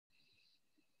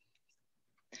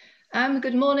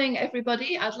Good morning,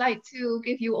 everybody. I'd like to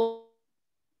give you all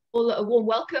a warm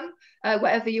welcome,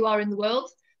 wherever you are in the world.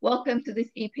 Welcome to this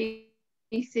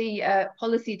EPC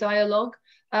policy dialogue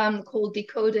called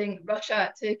Decoding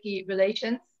Russia-Turkey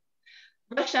Relations.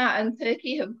 Russia and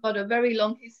Turkey have got a very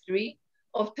long history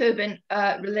of turbulent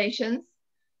relations.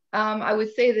 I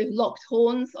would say they've locked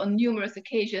horns on numerous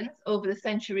occasions over the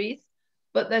centuries,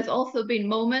 but there's also been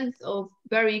moments of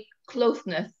very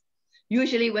closeness,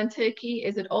 usually when Turkey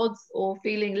is at odds or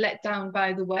feeling let down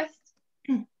by the West.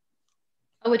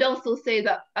 I would also say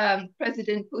that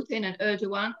President Putin and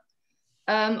Erdogan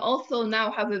also now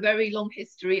have a very long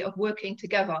history of working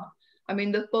together. I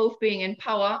mean, they're both being in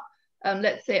power,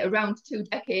 let's say around 2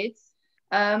 decades,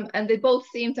 and they both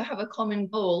seem to have a common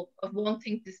goal of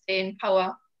wanting to stay in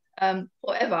power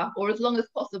forever, or as long as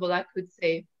possible, I could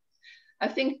say. I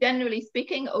think generally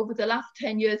speaking, over the last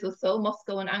 10 years or so,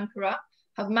 Moscow and Ankara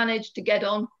have managed to get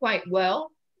on quite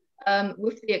well,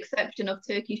 with the exception of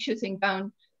Turkey shutting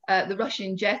down the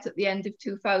Russian jet at the end of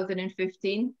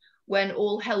 2015, when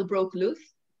all hell broke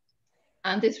loose.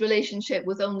 And this relationship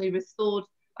was only restored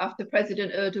after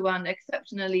President Erdogan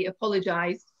exceptionally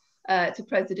apologized to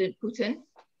President Putin.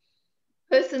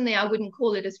 Personally, I wouldn't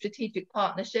call it a strategic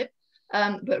partnership,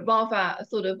 but rather a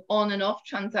sort of on and off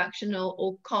transactional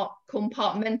or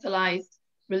compartmentalized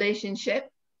relationship.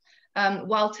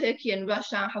 While Turkey and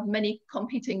Russia have many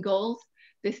competing goals,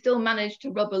 they still manage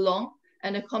to rub along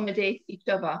and accommodate each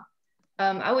other.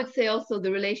 I would say also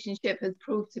the relationship has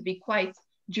proved to be quite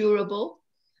durable,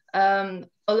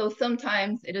 although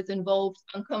sometimes it has involved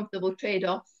uncomfortable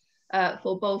trade-offs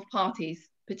for both parties,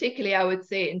 particularly I would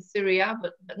say in Syria,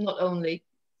 but not only.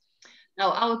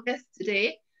 Now, our guests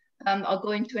today are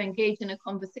going to engage in a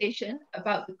conversation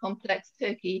about the complex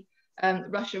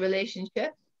Turkey-Russia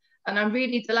relationship. And I'm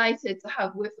really delighted to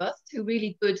have with us two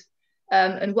really good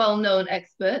and well-known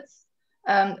experts.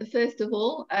 First of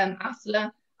all,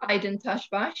 Asli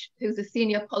Aydinbas, who's a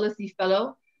Senior Policy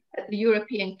Fellow at the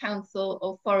European Council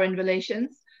of Foreign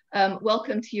Relations.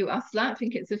 Welcome to you, Asli. I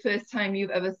think it's the first time you've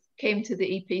ever came to the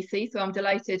EPC, so I'm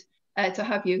delighted to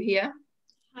have you here.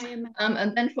 I am.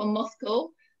 And then from Moscow,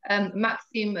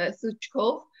 Maxim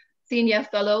Suchkov, Senior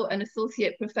Fellow and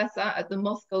Associate Professor at the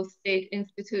Moscow State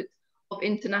Institute of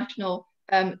International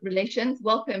Relations.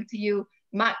 Welcome to you,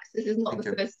 Max. This is not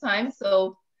the first time,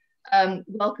 so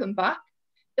welcome back.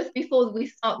 Just before we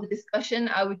start the discussion,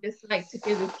 I would just like to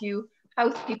give a few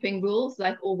housekeeping rules,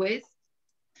 like always.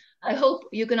 I hope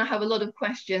you're going to have a lot of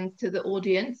questions to the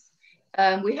audience.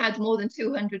 We had more than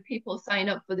 200 people sign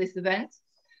up for this event.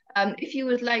 If you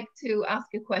would like to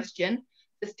ask a question,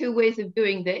 there's two ways of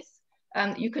doing this.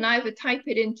 You can either type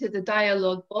it into the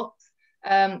dialogue box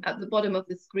at the bottom of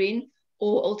the screen,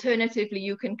 or alternatively,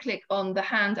 you can click on the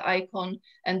hand icon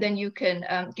and then you can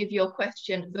give your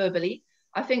question verbally.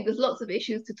 I think there's lots of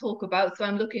issues to talk about, so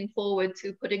I'm looking forward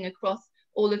to putting across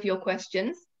all of your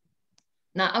questions.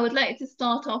 Now, I would like to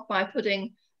start off by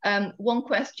putting one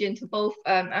question to both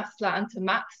Asli and to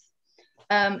Max,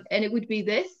 and it would be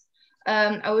this.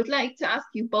 I would like to ask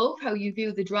you both how you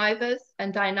view the drivers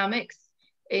and dynamics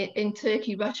in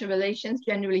Turkey-Russia relations,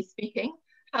 generally speaking,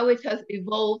 how it has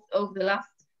evolved over the last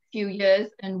few years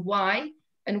and why,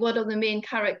 and what are the main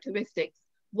characteristics?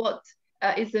 What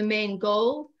is the main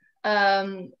goal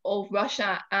of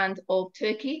Russia and of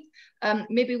Turkey?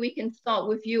 Maybe we can start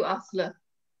with you, Asli.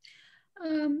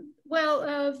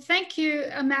 Thank you,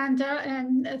 Amanda,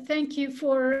 and thank you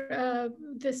for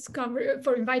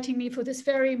for inviting me for this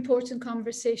very important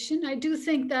conversation. I do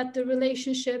think that the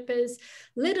relationship is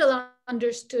little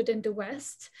understood in the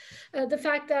West. The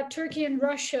fact that Turkey and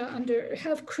Russia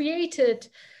have created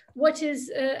what is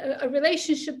a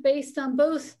relationship based on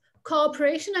both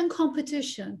cooperation and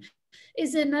competition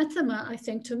is anathema, I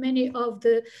think, to many of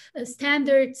the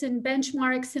standards and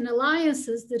benchmarks and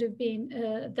alliances that have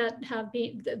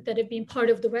been part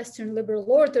of the Western liberal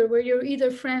order, where you're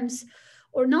either friends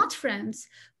or not friends.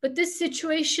 But this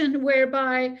situation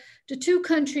whereby the two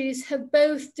countries have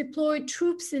both deployed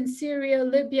troops in Syria,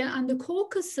 Libya, and the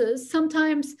Caucasus,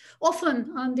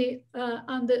 often on the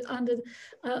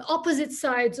opposite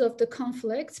sides of the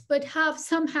conflicts, but have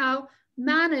somehow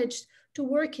managed to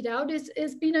work it out,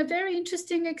 has been a very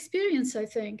interesting experience, I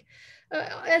think.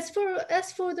 As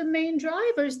for the main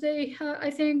drivers,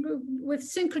 I think with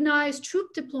synchronized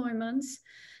troop deployments,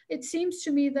 it seems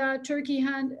to me that Turkey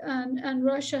and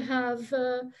Russia have,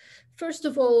 first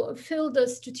of all, filled a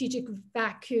strategic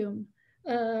vacuum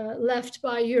left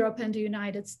by Europe and the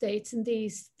United States in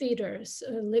these theaters.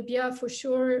 Libya for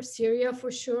sure, Syria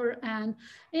for sure, and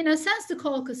in a sense, the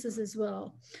Caucasus as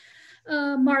well.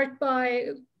 marked by,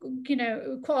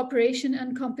 cooperation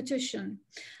and competition.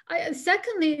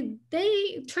 Secondly,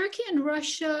 Turkey and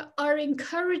Russia are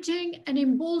encouraging and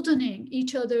emboldening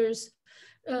each other's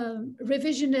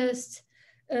revisionist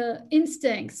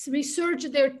instincts,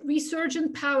 their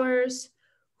resurgent powers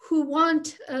who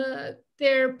want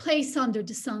their place under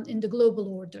the sun in the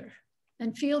global order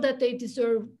and feel that they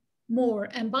deserve more.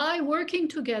 And by working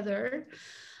together,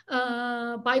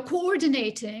 by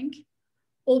coordinating,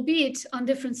 albeit on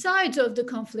different sides of the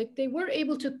conflict, they were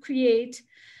able to create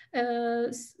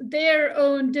their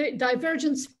own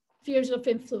divergent spheres of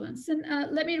influence. And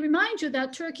let me remind you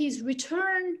that Turkey's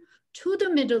return to the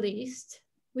Middle East,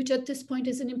 which at this point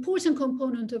is an important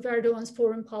component of Erdogan's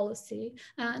foreign policy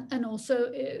and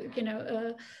also,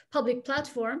 a public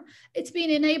platform, it's been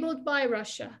enabled by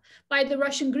Russia, by the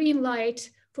Russian green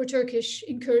light for Turkish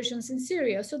incursions in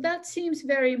Syria. So that seems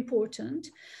very important.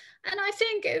 And I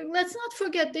think, let's not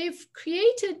forget, they've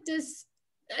created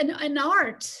an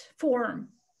art form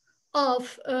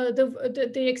of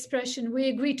the expression, we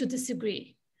agree to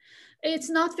disagree. It's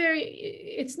not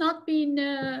been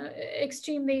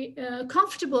extremely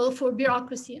comfortable for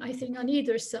bureaucracy, I think, on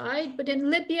either side. But in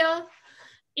Libya,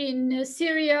 in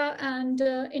Syria, and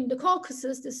in the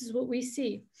Caucasus, this is what we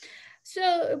see.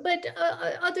 So, but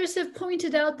others have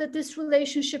pointed out that this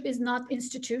relationship is not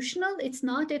institutional. It's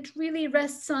not. It really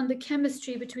rests on the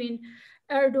chemistry between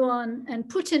Erdogan and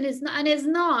Putin,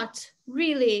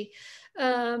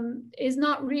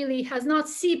 has not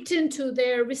seeped into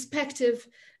their respective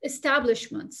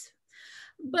establishments.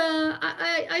 But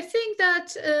I think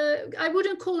that I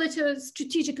wouldn't call it a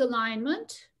strategic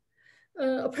alignment,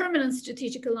 a permanent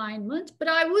strategic alignment, but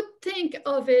I would think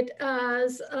of it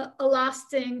as a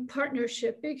lasting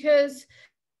partnership, because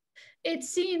it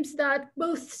seems that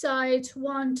both sides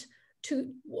want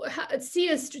to see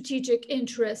a strategic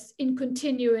interest in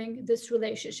continuing this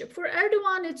relationship. For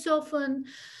Erdogan, it's often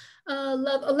a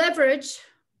leverage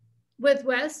with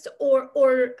West, or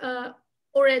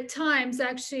at times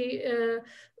actually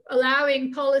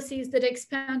allowing policies that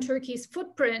expand Turkey's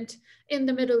footprint in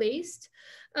the Middle East.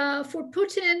 For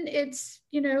Putin, it's,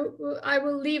 I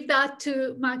will leave that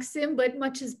to Maxim, but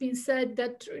much has been said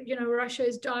that, Russia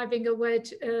is driving a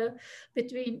wedge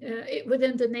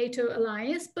within the NATO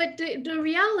alliance. But the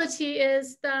reality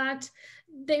is that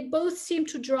they both seem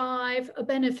to drive a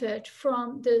benefit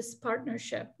from this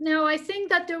partnership. Now, I think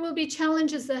that there will be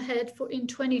challenges ahead in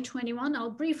 2021. I'll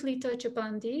briefly touch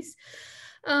upon these.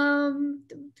 I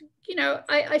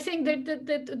think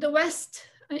that the West,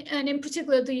 and in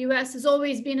particular the US, has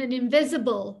always been an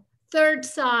invisible third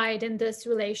side in this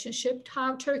relationship.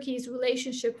 How Turkey's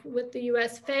relationship with the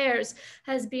US fares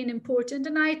has been important.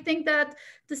 And I think that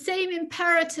the same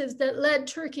imperatives that led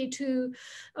Turkey to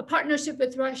a partnership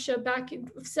with Russia back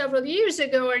several years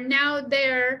ago are now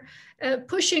there,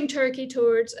 pushing Turkey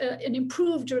towards an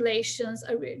improved relations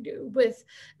with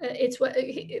its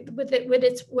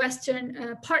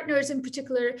Western partners, in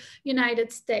particular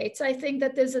United States. I think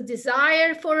that there's a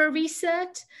desire for a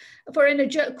reset, for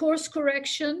a course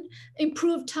correction,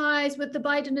 improved ties with the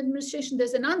Biden administration.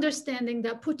 There's an understanding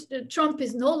that Trump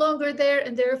is no longer there,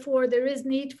 and therefore there is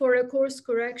need for a course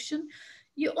correction.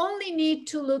 You only need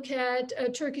to look at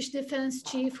Turkish Defense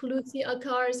Chief Hulusi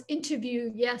Akar's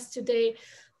interview yesterday,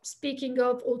 speaking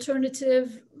of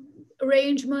alternative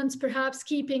arrangements, perhaps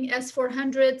keeping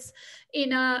S-400s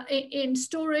in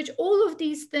storage. All of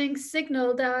these things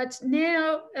signal that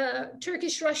now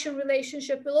Turkish-Russian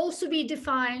relationship will also be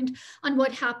defined on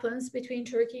what happens between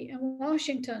Turkey and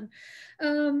Washington.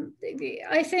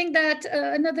 I think that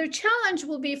another challenge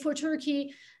will be for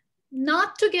Turkey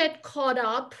not to get caught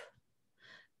up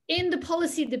in the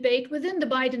policy debate within the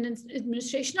Biden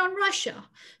administration on Russia,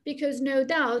 because no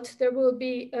doubt there will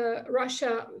be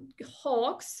Russia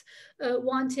hawks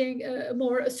wanting a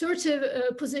more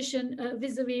assertive position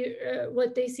vis-a-vis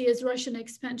what they see as Russian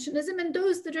expansionism, and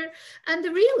and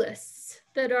the realists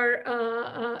that are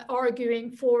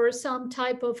arguing for some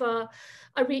type of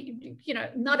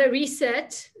not a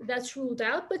reset that's ruled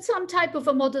out, but some type of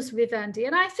a modus vivendi.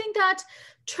 And I think that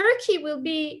Turkey will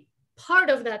be part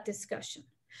of that discussion.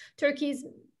 Turkey's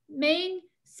main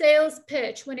sales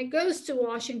pitch when it goes to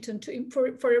Washington for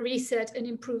a reset and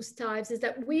improved ties is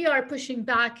that we are pushing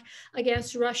back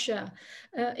against Russia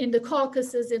in the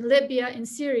Caucasus, in Libya, in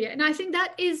Syria. And I think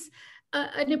that is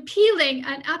an appealing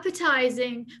and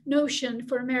appetizing notion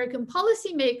for American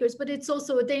policymakers, but it's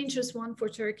also a dangerous one for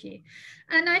Turkey.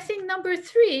 And I think number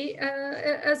three,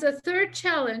 as a third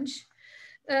challenge,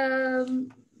 I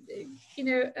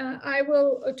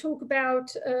will talk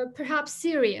about perhaps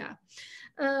Syria.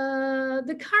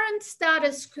 The current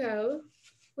status quo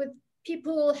with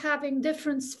people having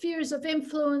different spheres of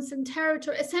influence and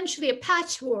territory, essentially a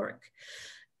patchwork,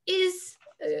 is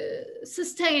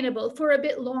sustainable for a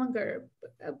bit longer.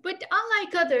 But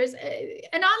unlike others,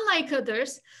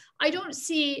 I don't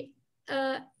see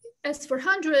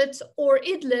S-400 or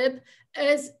Idlib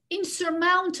as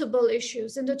insurmountable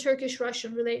issues in the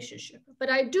Turkish-Russian relationship. But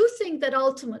I do think that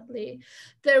ultimately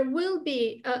there will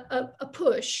be a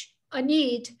push, a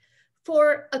need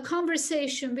for a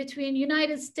conversation between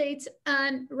United States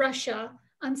and Russia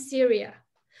on Syria.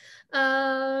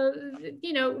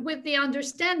 With the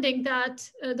understanding that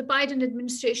the Biden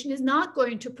administration is not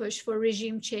going to push for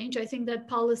regime change. I think that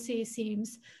policy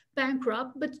seems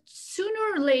bankrupt, but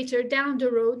sooner or later down the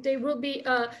road, there will be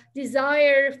a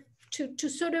desire to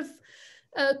sort of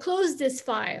close this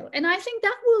file. And I think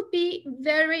that will be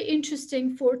very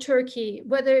interesting for Turkey,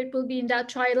 whether it will be in that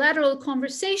trilateral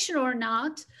conversation or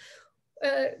not.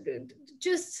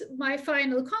 Just my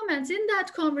final comments in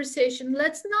that conversation,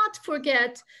 let's not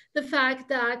forget the fact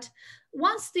that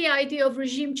once the idea of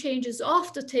regime change is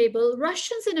off the table,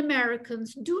 Russians and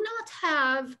Americans do not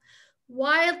have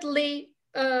wildly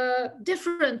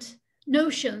different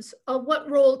notions of what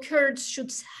role Kurds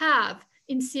should have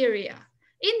in Syria.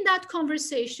 In that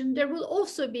conversation, there will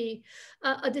also be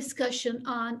a discussion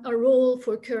on a role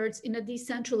for Kurds in a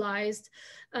decentralized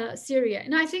Syria.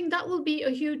 And I think that will be a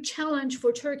huge challenge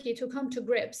for Turkey to come to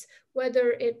grips,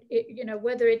 whether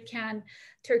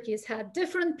Turkey has had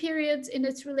different periods in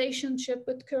its relationship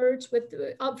with Kurds,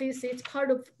 obviously it's part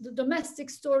of the domestic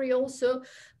story also,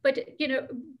 but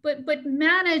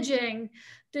managing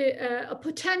a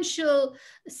potential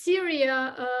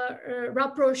Syria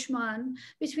rapprochement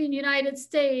between United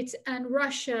States and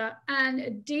Russia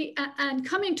and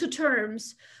coming to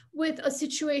terms with a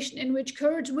situation in which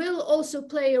Kurds will also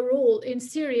play a role in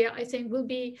Syria, I think will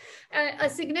be a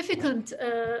significant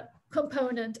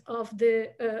component of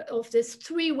this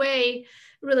three-way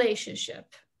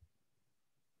relationship.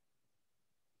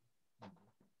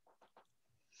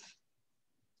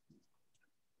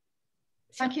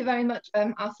 Thank you very much,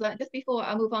 Asli. Just before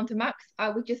I move on to Max, I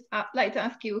would just like to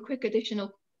ask you a quick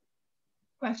additional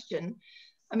question.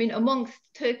 I mean, amongst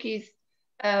Turkey's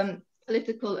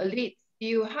political elites,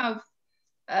 you have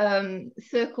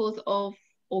circles or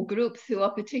groups who are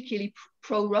particularly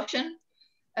pro-Russian,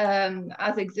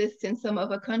 as exists in some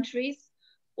other countries,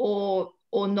 or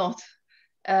not,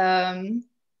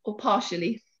 or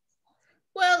partially.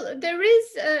 Well, there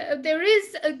is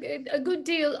a good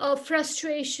deal of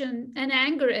frustration and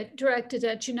anger directed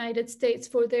at United States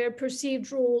for their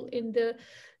perceived role in the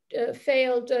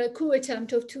failed coup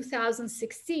attempt of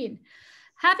 2016.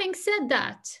 Having said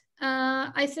that,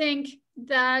 I think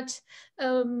that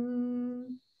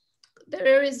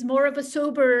there is more of a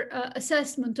sober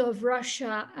assessment of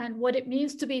Russia and what it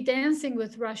means to be dancing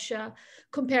with Russia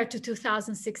compared to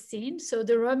 2016. So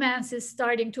the romance is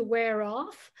starting to wear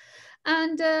off.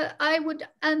 And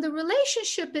the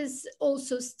relationship is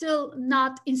also still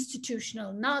not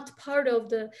institutional, not part of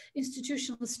the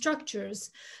institutional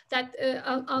structures that,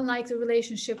 unlike the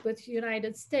relationship with the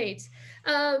United States.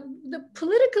 The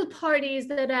political parties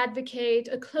that advocate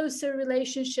a closer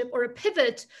relationship or a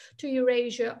pivot to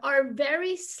Eurasia are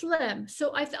very slim.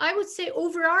 So I would say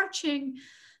overarching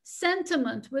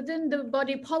sentiment within the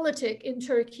body politic in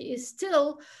Turkey is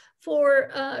still for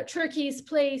Turkey's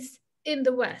place in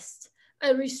the West.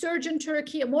 A resurgent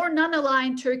Turkey, a more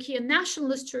non-aligned Turkey, a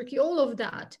nationalist Turkey, all of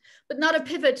that, but not a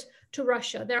pivot to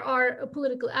Russia. There are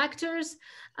political actors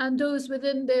and those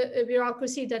within the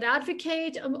bureaucracy that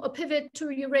advocate a pivot to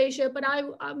Eurasia, but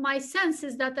my sense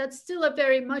is that that's still a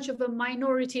very much of a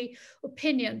minority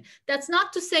opinion. That's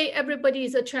not to say everybody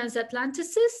is a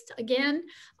transatlanticist. Again,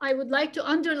 I would like to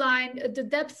underline the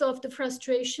depth of the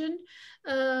frustration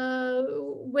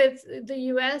with the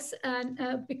US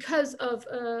and because of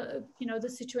the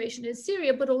situation in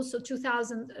Syria, but also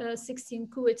 2016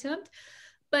 coup attempt.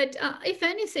 But if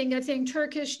anything, I think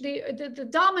the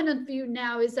dominant view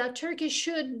now is that Turkey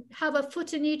should have a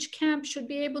foot in each camp, should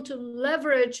be able to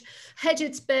leverage, hedge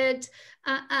its bet,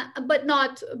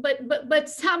 but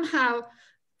somehow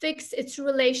fix its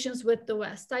relations with the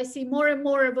West. I see more and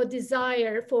more of a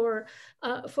desire for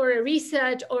a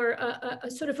reset or a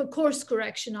sort of a course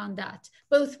correction on that,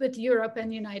 both with Europe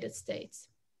and the United States.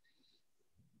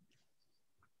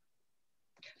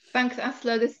 Thanks,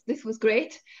 Asli. This was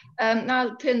great. Now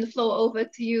I'll turn the floor over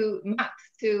to you, Max,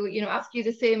 to ask you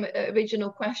the same original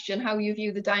question: how you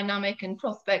view the dynamic and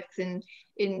prospects in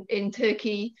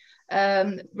Turkey,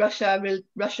 Russia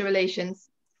relations.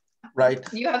 Right.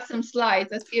 You have some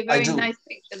slides. I see a very nice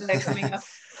picture there coming up.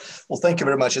 Well, thank you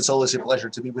very much. It's always a pleasure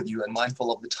to be with you, and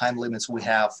mindful of the time limits we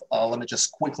have. Let me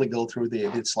just quickly go through the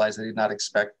slides. I did not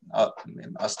expect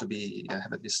us to be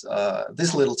having this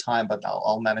little time, but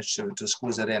I'll manage to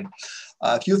squeeze it in.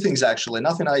 A few things, actually.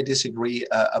 Nothing I disagree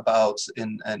about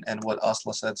and what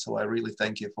Asli said, so I really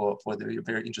thank you for the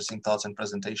very interesting thoughts and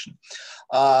presentation.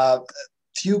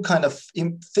 Few kind of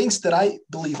things that I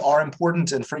believe are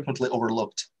important and frequently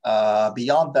overlooked.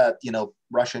 Beyond that,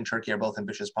 Russia and Turkey are both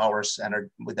ambitious powers and are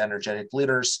with energetic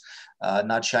leaders,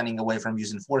 not shying away from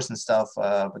using force and stuff,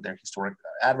 but they're historic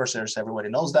adversaries. Everybody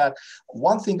knows that.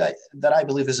 One thing that I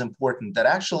believe is important, that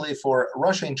actually for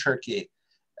Russia and Turkey,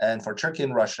 and for Turkey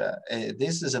and Russia,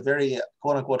 this is a very,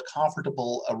 quote unquote,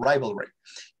 comfortable rivalry,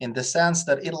 in the sense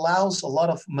that it allows a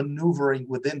lot of maneuvering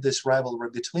within this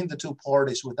rivalry between the two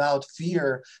parties without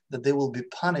fear that they will be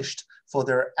punished for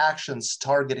their actions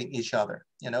targeting each other.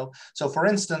 So for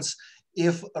instance,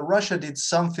 if Russia did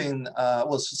something,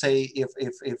 say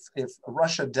if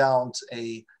Russia downed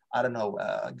I don't know,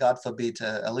 God forbid,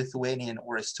 a Lithuanian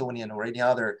or Estonian or any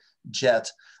other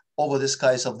jet over the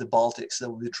skies of the Baltics, there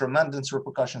will be tremendous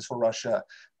repercussions for Russia,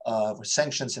 for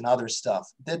sanctions and other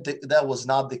stuff. That was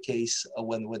not the case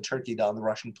when Turkey downed the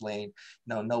Russian plane.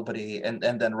 Nobody, and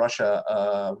then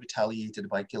Russia retaliated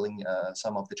by killing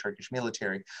some of the Turkish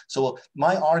military. So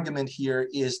my argument here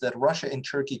is that Russia and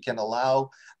Turkey can allow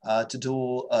to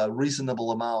do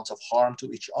reasonable amounts of harm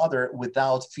to each other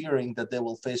without fearing that they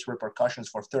will face repercussions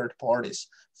for third parties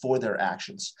for their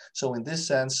actions. So in this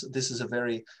sense, this is a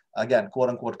very, again, quote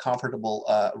unquote, comfortable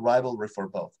rivalry for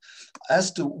both.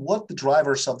 As to what the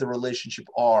drivers of the relationship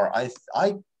are, I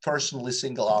personally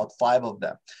single out 5 of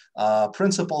them.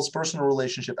 Principles, personal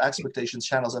relationship, expectations,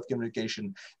 channels of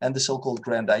communication, and the so-called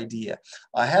grand idea.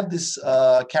 I have this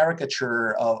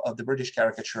caricature of the British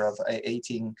caricature of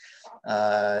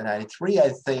 1893, I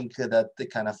think, that the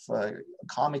kind of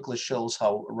comically shows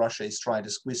how Russia is trying to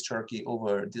squeeze Turkey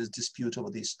over this dispute over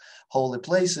these holy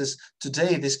places.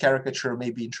 Today, this caricature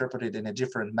may be interpreted in a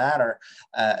different manner,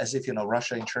 as if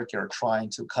Russia and Turkey are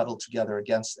trying to cuddle together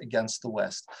against the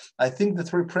West. I think the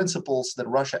 3 principles that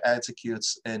Russia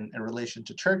executes in relation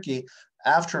to Turkey,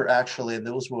 after actually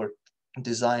those were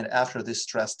designed after this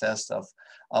stress test of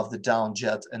the down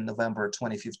jet in November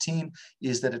 2015,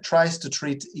 is that it tries to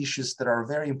treat issues that are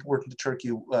very important to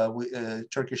Turkey,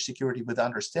 Turkish security, with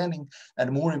understanding,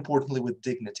 and more importantly with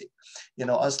dignity.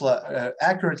 Asli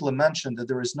accurately mentioned that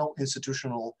there is no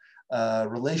institutional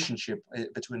relationship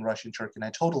between Russia and Turkey, and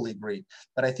I totally agree.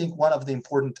 But I think one of the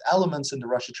important elements in the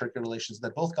Russia-Turkey relations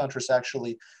that both countries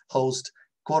actually host,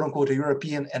 quote unquote, a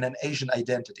European and an Asian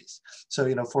identities. So,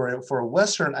 for a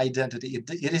Western identity,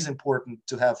 it is important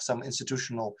to have some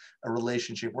institutional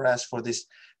relationship, whereas for this,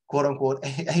 quote unquote,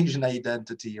 Asian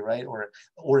identity, right, or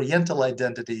Oriental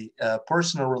identity,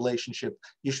 personal relationship,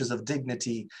 issues of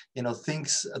dignity,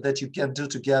 things that you can do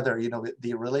together.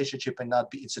 The relationship may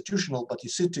not be institutional, but you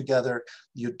sit together,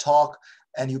 you talk,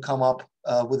 and you come up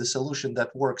with a solution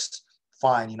that works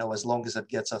fine. As long as it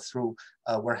gets us through,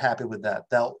 we're happy with that.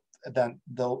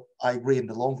 Though I agree, in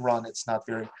the long run, it's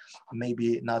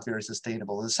maybe not very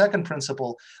sustainable. The second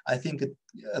principle, I think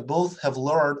both have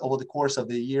learned over the course of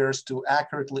the years to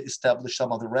accurately establish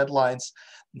some of the red lines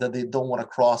that they don't want to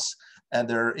cross.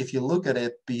 And if you look at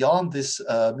it beyond this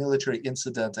military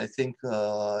incident, I think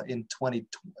in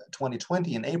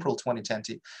 2020, in April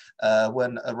 2020,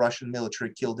 when a Russian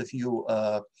military killed a few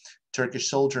Turkish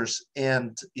soldiers,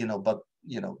 and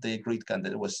they agreed that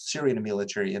it was Syrian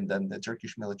military, and then the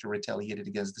Turkish military retaliated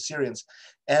against the Syrians.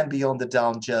 And beyond the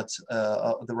down jet,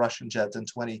 the Russian jet in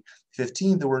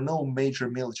 2015, there were no major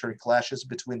military clashes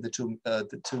between the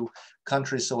two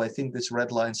countries. So I think these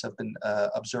red lines have been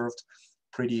observed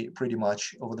pretty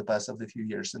much over the past of the few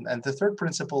years. And the third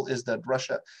principle is that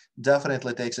Russia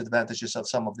definitely takes advantages of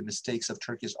some of the mistakes of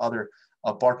Turkey's other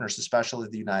partners, especially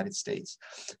the United States.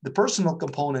 The personal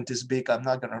component is big. I'm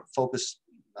not going to focus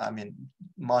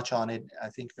much on it. I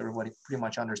think everybody pretty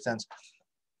much understands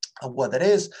what that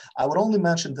is. I would only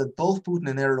mention that both Putin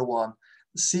and Erdogan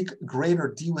seek greater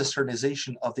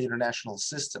de-Westernization of the international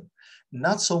system,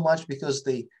 not so much because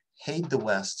they hate the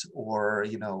West or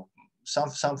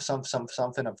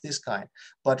something of this kind,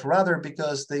 but rather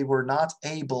because they were not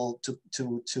able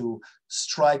to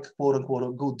strike, quote unquote,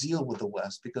 a good deal with the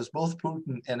West, because both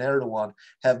Putin and Erdogan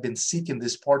have been seeking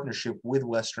this partnership with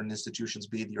Western institutions,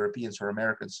 be it Europeans or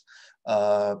Americans,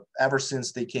 ever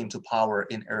since they came to power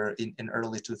in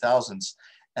early 2000s,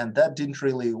 and that didn't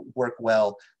really work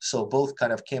well. So both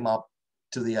kind of came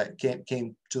to the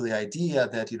idea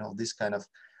that this kind of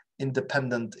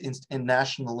independent in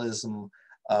nationalism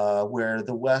where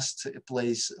the West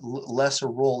plays lesser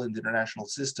role in the international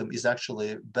system, is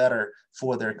actually better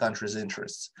for their country's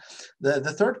interests.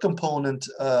 The third component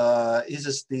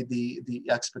is the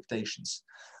expectations.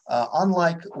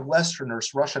 Unlike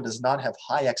Westerners, Russia does not have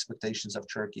high expectations of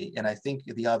Turkey, and I think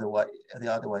the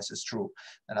otherwise is true.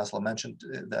 And Asli mentioned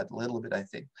that a little bit, I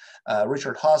think.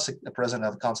 Richard Haas, the president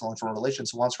of the Council on Foreign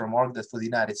Relations, once remarked that for the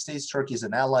United States, Turkey is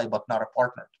an ally but not a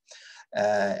partner.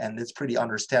 And it's pretty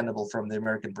understandable from the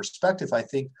American perspective. I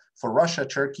think for Russia,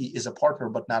 Turkey is a partner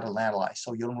but not an ally.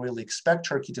 So you don't really expect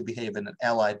Turkey to behave in an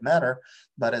allied manner,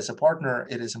 but as a partner,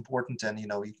 it is important, and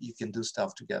you can do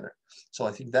stuff together. So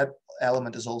I think that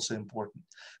element is also important.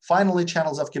 Finally,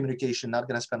 channels of communication. Not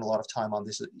going to spend a lot of time on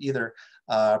this either.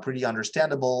 Pretty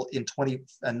understandable. In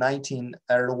 2019,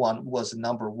 Erdogan was the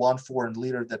 #1 foreign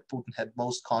leader that Putin had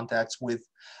most contacts with.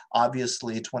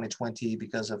 Obviously, 2020,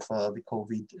 because of the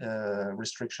COVID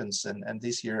restrictions, and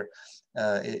this year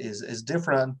is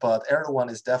different, but Erdogan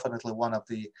is definitely one of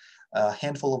the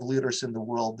handful of leaders in the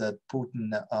world that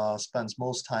Putin spends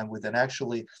most time with, and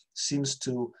actually seems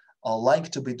to like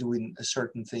to be doing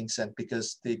certain things, and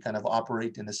because they kind of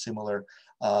operate in a similar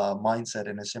mindset,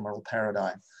 in a similar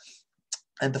paradigm.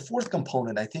 And the fourth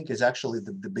component, I think, is actually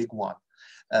the big one.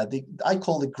 I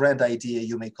call it grand idea,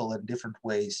 you may call it different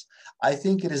ways. I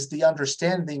think it is the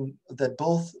understanding that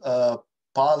both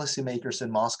policymakers in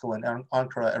Moscow and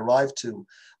Ankara arrived to,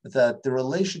 that the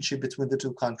relationship between the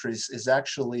two countries is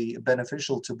actually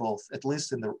beneficial to both, at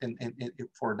least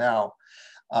for now,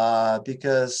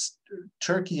 because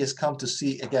Turkey has come to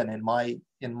see, again, in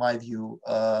my view,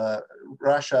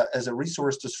 Russia as a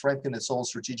resource to strengthen its own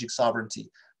strategic sovereignty,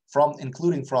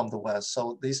 including from the West.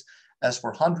 So this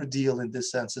S-400 deal, in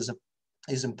this sense,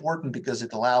 is important because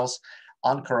it allows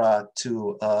Ankara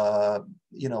to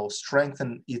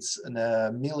strengthen its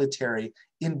military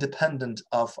independent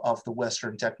of the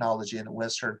Western technology and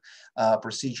Western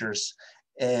procedures.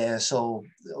 So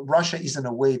Russia is, in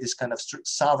a way, this kind of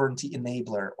sovereignty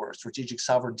enabler or strategic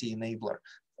sovereignty enabler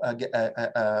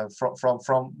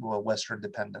from Western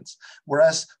dependence.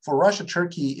 Whereas for Russia,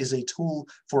 Turkey is a tool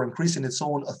for increasing its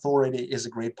own authority as a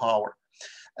great power.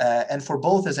 And for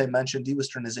both, as I mentioned,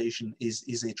 de-Westernization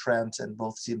is a trend, and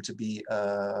both seem to be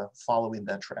following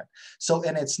that trend. So,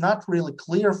 and it's not really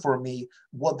clear for me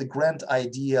what the grand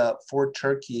idea for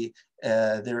Turkey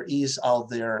there is out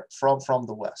there from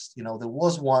the West. There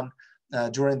was one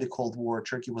during the Cold War.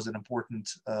 Turkey was an important,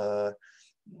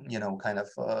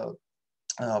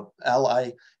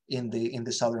 ally in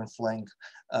the southern flank.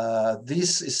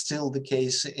 This is still the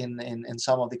case in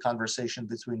some of the conversation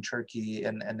between Turkey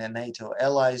and NATO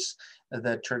allies,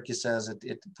 that Turkey says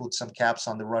it puts some caps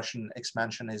on the Russian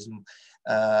expansionism.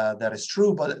 That is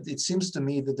true, but it seems to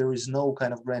me that there is no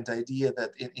kind of grand idea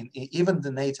that even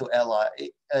the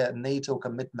NATO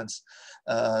commitments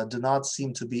do not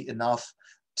seem to be enough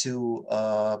to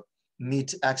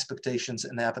meet expectations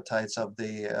and appetites of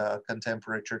the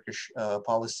contemporary Turkish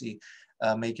policy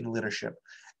making leadership.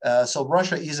 So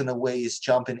Russia is, in a way, is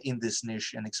jumping in this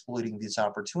niche and exploiting this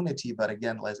opportunity. But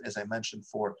again, as I mentioned,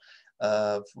 for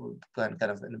kind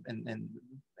of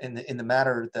in the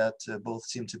matter that both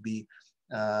seem to be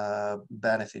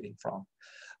benefiting from.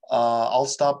 I'll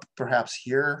stop perhaps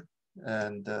here,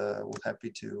 and we're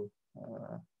happy to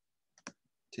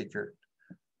take your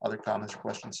other comments or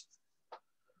questions.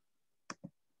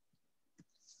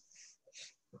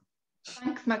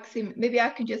 Thanks, Maxim. Maybe I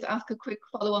can just ask a quick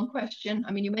follow-on question.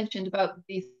 I mean, you mentioned about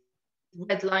these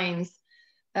red lines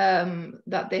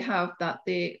that they have that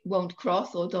they won't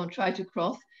cross or don't try to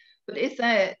cross. But is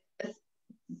there a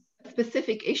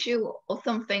specific issue or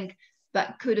something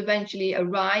that could eventually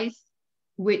arise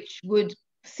which would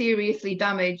seriously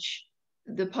damage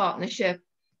the partnership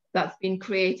that's been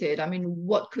created? I mean,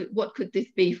 what could this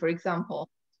be, for example?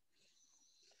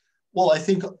 Well, I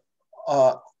think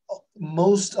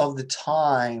most of the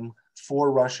time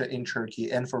for Russia in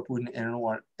Turkey and for Putin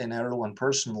and Erdogan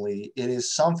personally, it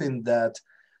is something that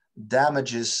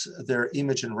damages their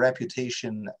image and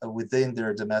reputation within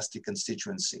their domestic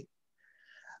constituency.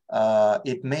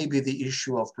 It may be the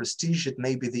issue of prestige, it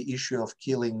may be the issue of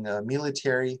killing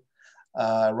military,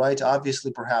 right?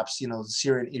 Obviously, perhaps, the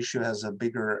Syrian issue has a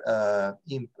bigger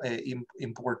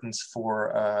importance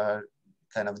for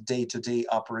kind of day-to-day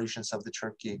operations of the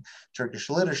Turkish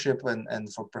leadership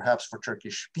and for perhaps for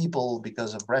Turkish people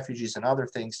because of refugees and other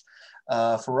things.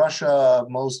 For Russia,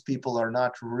 most people are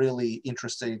not really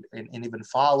interested in even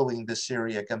following the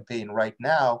Syria campaign right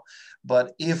now.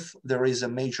 But if there is a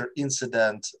major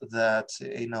incident that,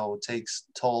 takes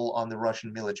toll on the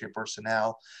Russian military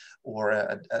personnel, or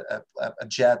a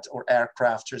jet or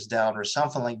aircraft is down or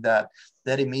something like that,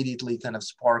 that immediately kind of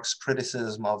sparks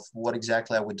criticism of what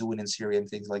exactly are we doing in Syria and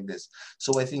things like this.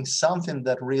 So I think something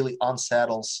that really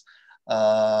unsettles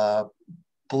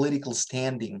political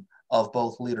standing of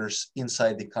both leaders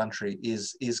inside the country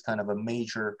is kind of a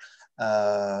major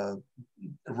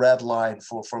red line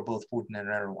for both Putin and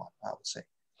Erdogan, I would say.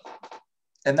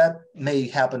 And that may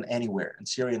happen anywhere in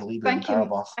Syria and Libya and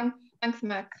Karabakh. Thanks,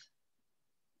 Max.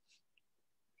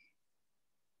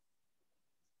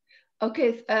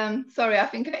 Okay, sorry, I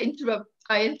think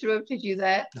I interrupted you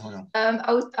there. No.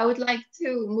 I would like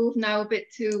to move now a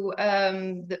bit to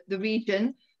the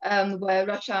region where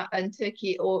Russia and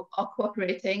Turkey are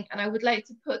cooperating, and I would like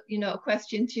to put a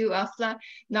question to you, Asli,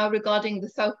 now regarding the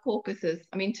South Caucasus.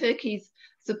 I mean, Turkey's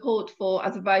support for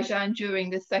Azerbaijan during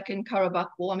the Second Karabakh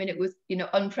War, I mean, it was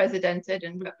unprecedented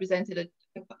and represented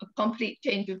a complete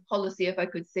change of policy, if I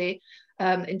could say,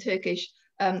 in Turkish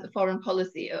foreign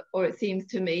policy, or it seems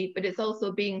to me, but it's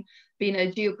also been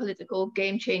a geopolitical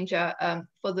game changer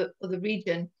for the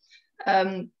region.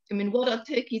 I mean, what are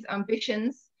Turkey's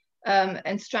ambitions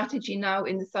and strategy now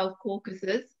in the South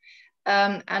Caucasus?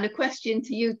 And a question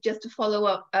to you, just to follow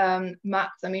up,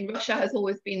 Max. I mean, Russia has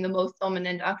always been the most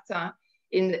dominant actor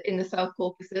in the South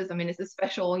Caucasus. I mean, it's a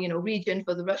special region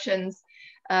for the Russians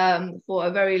for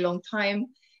a very long time.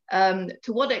 To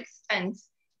what extent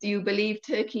do you believe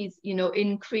Turkey's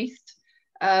increased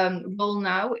role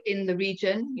now in the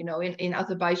region, in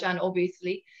Azerbaijan,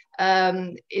 obviously,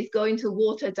 is going to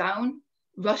water down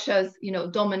Russia's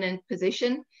dominant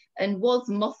position? And was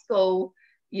Moscow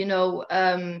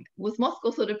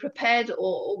sort of prepared,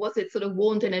 or was it sort of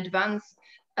warned in advance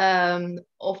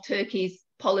of Turkey's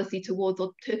policy or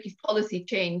Turkey's policy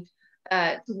change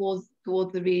towards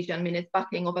the region? I mean, its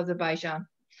backing of Azerbaijan.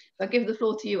 So I'll give the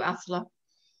floor to you, Asli.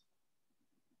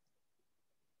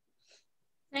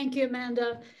 Thank you,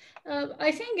 Amanda.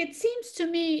 I think it seems to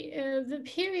me the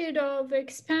period of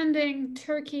expanding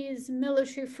Turkey's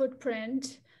military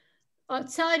footprint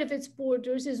outside of its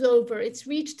borders is over. It's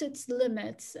reached its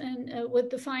limits, and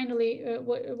with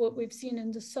what we've seen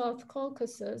in the South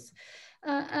Caucasus.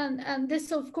 And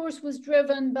this, of course, was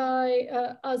driven by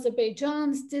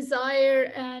Azerbaijan's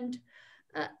desire and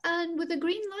with a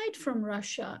green light from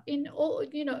Russia in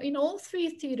all three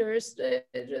theaters.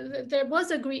 There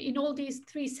was in all these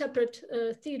three separate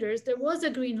theaters, there was a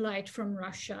green light from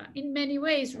Russia. In many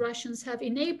ways, Russians have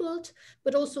enabled,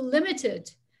 but also limited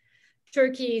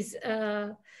Turkey's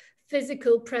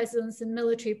physical presence and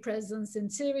military presence in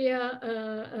Syria,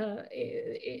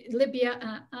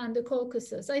 Libya, and the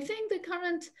Caucasus. I think the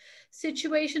current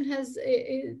situation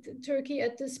Turkey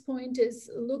at this point is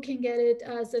looking at it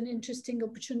as an interesting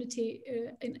opportunity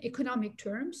in economic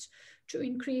terms to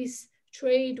increase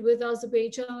trade with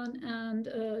Azerbaijan and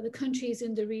the countries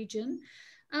in the region,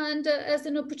 and as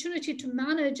an opportunity to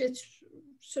manage its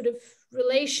sort of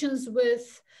relations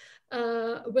with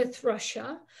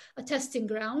Russia, a testing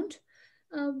ground.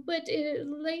 But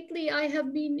lately I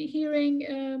have been hearing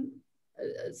a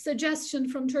suggestion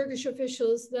from Turkish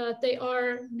officials that they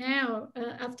are now,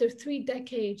 after 3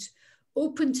 decades,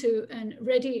 open to and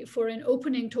ready for an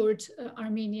opening towards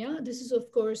Armenia. This is, of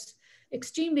course,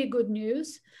 extremely good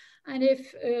news. And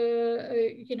if,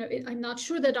 I'm not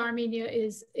sure that Armenia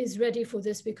is ready for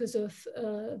this because of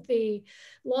the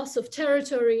loss of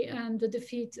territory and the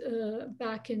defeat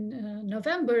back in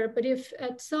November. But if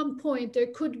at some point there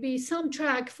could be some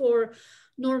track for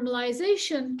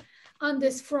normalization on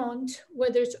this front,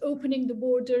 whether it's opening the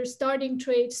border, starting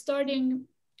trade, starting,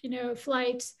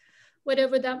 flights,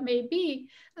 whatever that may be,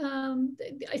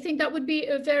 I think that would be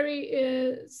a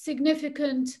very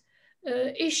significant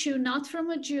issue, not from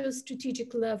a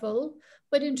geostrategic level,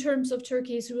 but in terms of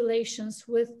Turkey's relations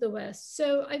with the West.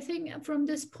 So I think from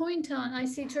this point on, I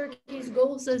see Turkey's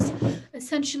goals as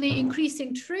essentially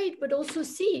increasing trade, but also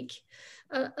seek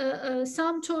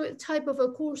some type of a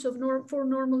course of for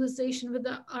normalization with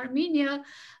Armenia,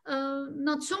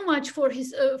 not so much for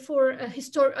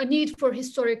a need for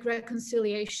historic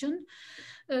reconciliation,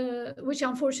 which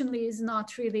unfortunately is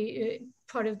not really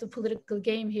part of the political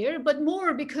game here, but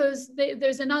more because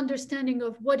there's an understanding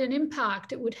of what an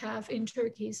impact it would have in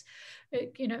Turkey's,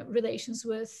 relations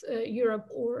with Europe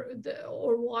or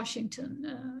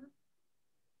Washington.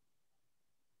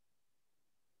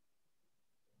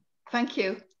 Thank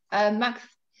you, Max.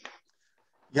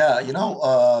 Yeah,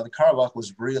 the Karabakh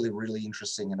was really, really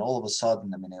interesting, and all of a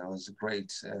sudden, I mean, it was a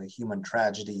great human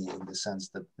tragedy in the sense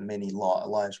that many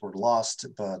lives were lost.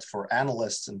 But for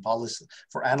analysts and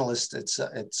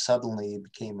it suddenly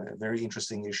became a very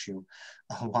interesting issue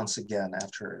once again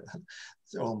after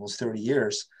almost 30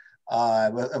 years.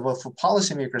 But for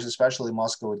policymakers, especially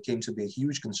Moscow, it came to be a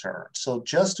huge concern. So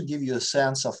just to give you a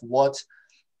sense of what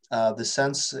the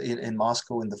sense in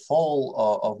Moscow in the fall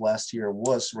of last year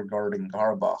was regarding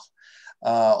Karabakh,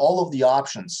 all of the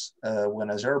options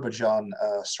when Azerbaijan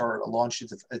launched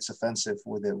its offensive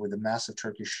with a massive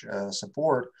Turkish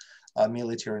support,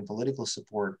 military and political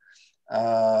support,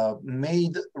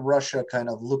 made Russia kind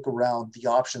of look around the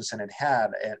options that it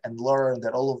had and learn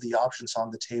that all of the options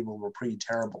on the table were pretty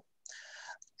terrible.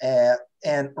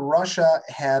 And Russia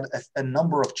had a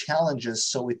number of challenges,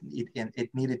 so it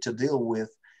needed to deal with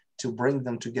to bring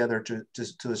them together to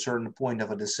a certain point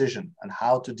of a decision on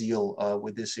how to deal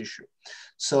with this issue.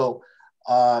 So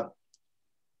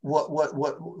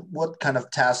what kind of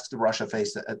tasks did Russia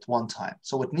face at one time?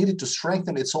 So it needed to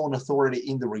strengthen its own authority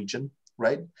in the region,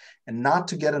 right? And not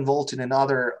to get involved in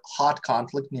another hot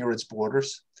conflict near its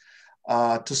borders,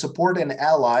 to support an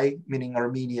ally, meaning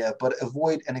Armenia, but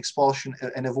avoid expulsion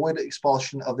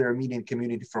of the Armenian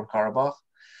community from Karabakh,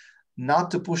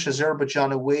 not to push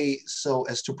Azerbaijan away so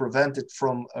as to prevent it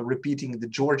from repeating the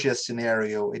Georgia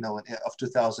scenario, of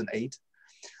 2008,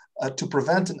 to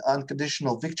prevent an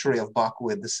unconditional victory of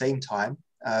Baku at the same time,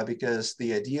 because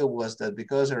the idea was that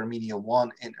because Armenia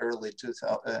won in early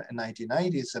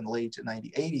 1990s and late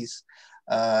 1980s,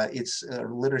 its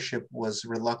leadership was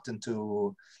reluctant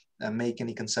to make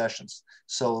any concessions.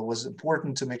 So it was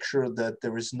important to make sure that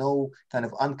there is no kind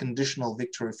of unconditional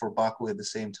victory for Baku at the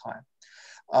same time.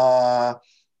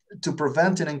 To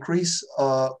prevent an increase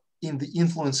in the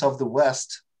influence of the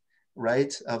West,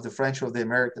 right, of the French or the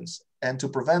Americans, and to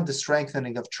prevent the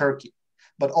strengthening of Turkey,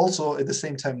 but also at the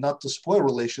same time not to spoil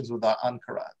relations with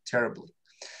Ankara terribly.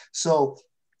 So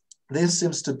this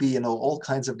seems to be, all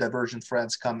kinds of divergent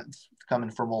threats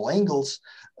coming from all angles,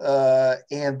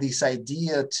 and this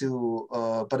idea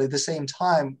but at the same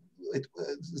time,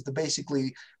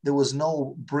 basically there was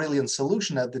no brilliant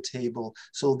solution at the table.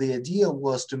 So the idea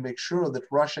was to make sure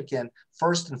that Russia can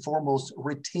first and foremost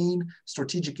retain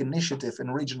strategic initiative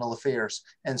in regional affairs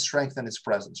and strengthen its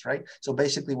presence, right? So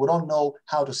basically we don't know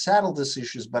how to settle these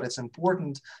issues, but it's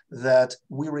important that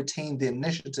we retain the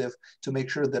initiative to make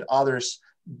sure that others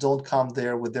don't come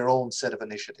there with their own set of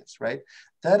initiatives, right?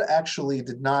 That actually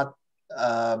did not,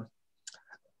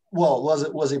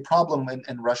 was a problem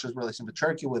in Russia's relation with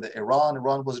Turkey, with Iran.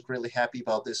 Iran wasn't really happy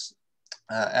about this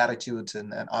attitude,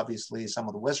 and obviously some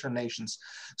of the Western nations.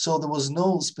 So there was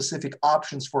no specific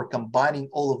options for combining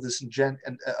all of these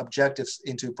objectives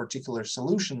into a particular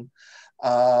solution.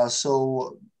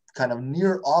 So kind of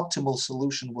near optimal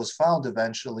solution was found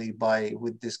eventually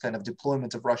with this kind of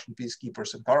deployment of Russian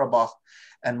peacekeepers in Karabakh,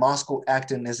 and Moscow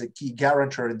acting as a key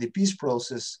guarantor in the peace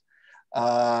process,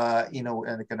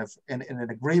 and kind of in an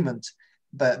agreement,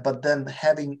 but then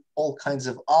having all kinds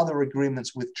of other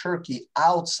agreements with Turkey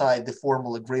outside the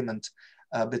formal agreement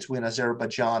between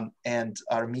Azerbaijan and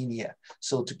Armenia.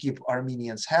 So to keep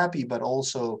Armenians happy, but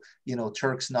also,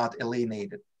 Turks not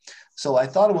alienated. So I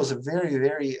thought it was a very,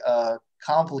 very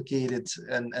complicated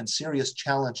and serious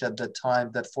challenge at that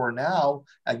time that for now,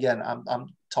 again, I'm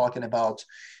talking about,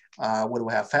 what do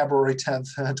we have, February 10th,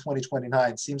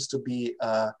 2029, seems to be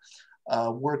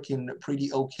working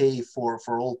pretty okay for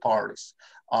all parties.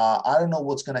 I don't know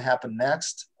what's going to happen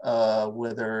next,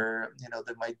 whether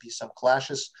there might be some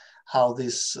clashes, how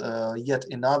this yet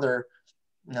another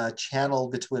channel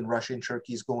between Russia and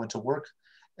Turkey is going to work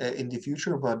in the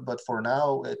future. But for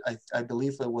now, I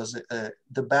believe it was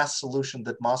the best solution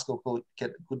that Moscow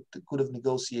could have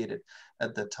negotiated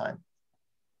at that time.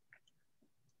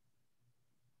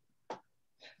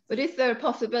 But is there a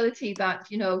possibility that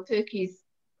Turkey's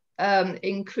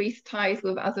increased ties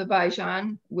with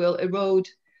Azerbaijan will erode,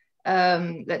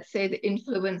 let's say, the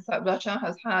influence that Russia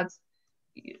has had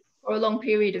for a long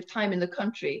period of time in the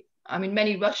country? I mean,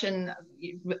 many Russian,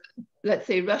 let's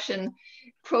say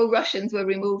pro-Russians were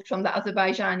removed from the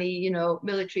Azerbaijani,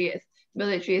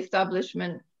 military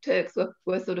establishment. Turks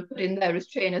were sort of put in there as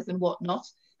trainers and whatnot.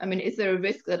 I mean, is there a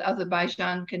risk that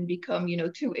Azerbaijan can become,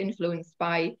 too influenced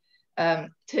by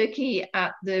Turkey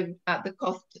at the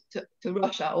cost to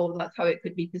Russia, or that's how it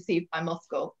could be perceived by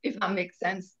Moscow, if that makes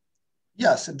sense?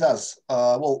 Yes, it does.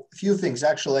 Well, a few things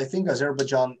actually. I think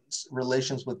Azerbaijan's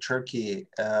relations with Turkey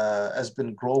has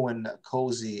been growing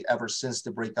cozy ever since the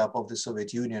breakup of the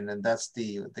Soviet Union, and that's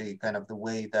the kind of the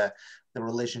way that the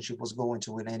relationship was going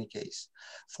to in any case.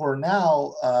 For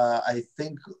now, I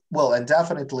think, well, and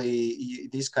definitely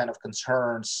these kind of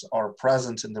concerns are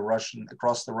present in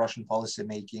across the Russian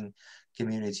policymaking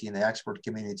community, in the expert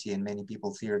community, and many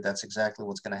people fear that's exactly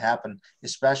what's going to happen,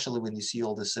 especially when you see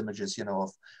all these images, you know,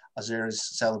 of Azeris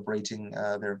celebrating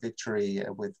their victory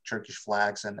with Turkish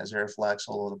flags and Azeri flags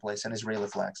all over the place, and Israeli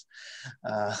flags,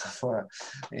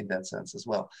 in that sense as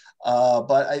well.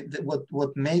 But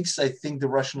what makes, I think, the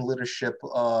Russian leadership,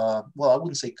 well, I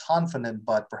wouldn't say confident,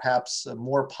 but perhaps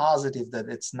more positive that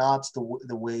it's not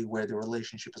the way where the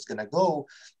relationship is going to go,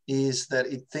 is that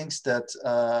it thinks that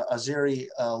Azeri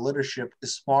leadership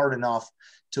is smart enough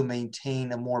to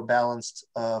maintain a more balanced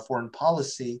foreign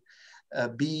policy.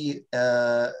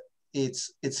 Because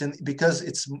it's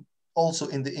also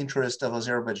in the interest of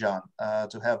Azerbaijan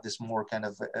to have this more kind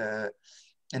of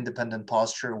independent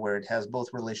posture where it has both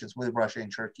relations with Russia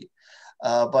and Turkey.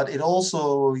 But it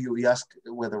also, you ask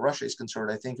whether Russia is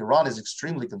concerned, I think Iran is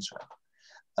extremely concerned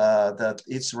that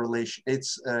its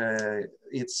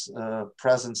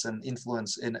presence and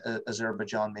influence in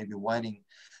Azerbaijan may be waning,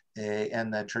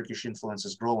 and that Turkish influence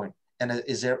is growing. And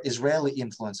Israeli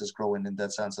influence is growing in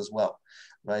that sense as well,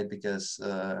 right? Because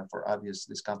for obvious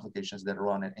these complications that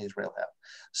Iran and Israel have.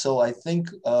 So I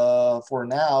think for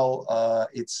now,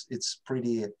 it's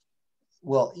pretty,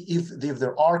 well, if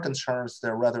there are concerns,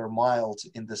 they're rather mild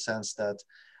in the sense that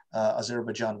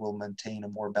Azerbaijan will maintain a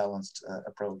more balanced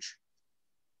approach.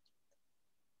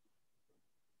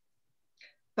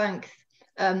 Thanks.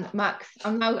 Max,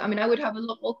 I mean, I would have a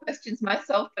lot more questions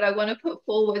myself, but I want to put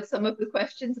forward some of the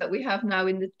questions that we have now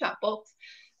in the chat box.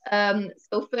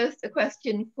 So first, a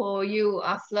question for you,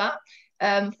 Asla,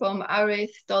 from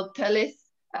Aristotelis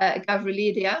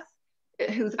Gavrilidias,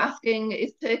 who's asking,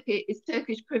 is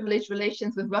Turkish privileged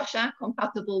relations with Russia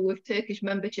compatible with Turkish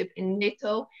membership in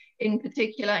NATO, in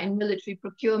particular in military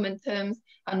procurement terms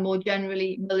and more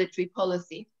generally military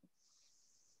policy?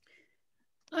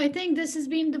 I think this has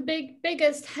been the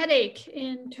biggest headache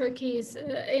in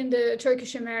the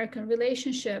Turkish-American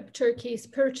relationship, Turkey's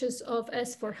purchase of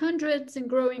S-400s and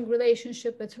growing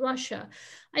relationship with Russia.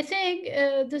 I think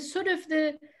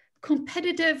the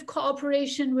competitive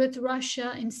cooperation with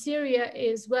Russia in Syria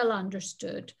is well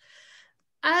understood,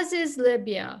 as is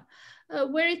Libya.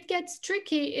 Where it gets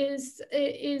tricky is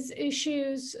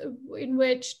issues in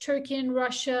which Turkey and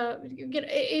Russia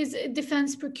is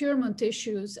defense procurement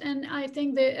issues. And I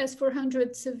think the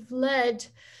S-400s have led,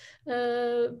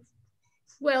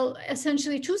 well,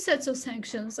 essentially two sets of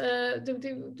sanctions.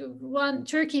 The one,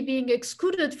 Turkey being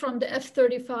excluded from the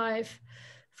F-35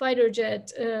 fighter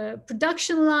jet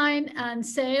production line and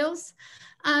sales.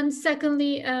 And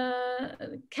secondly,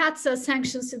 CATSA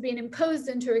sanctions have been imposed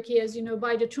in Turkey, as you know,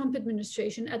 by the Trump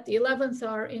administration at the 11th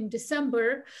hour in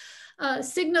December,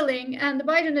 signaling, and the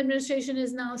Biden administration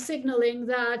is now signaling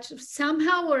that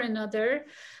somehow or another,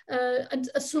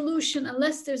 a solution,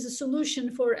 unless there's a solution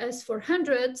for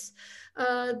S-400s,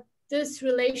 this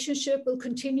relationship will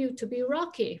continue to be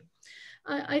rocky.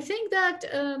 I think that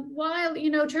while, you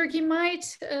know, Turkey might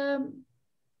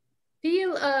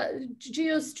feel a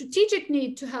geostrategic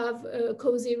need to have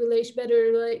cozy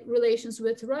better relations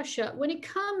with Russia, when it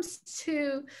comes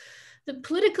to the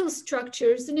political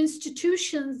structures and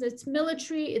institutions, its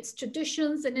military, its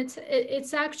traditions, and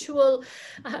its actual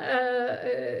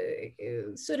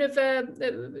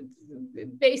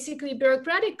basically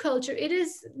bureaucratic culture, it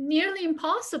is nearly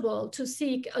impossible to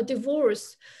seek a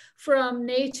divorce from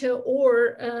NATO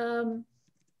or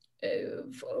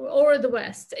the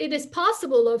West. It is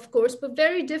possible, of course, but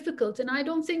very difficult. And I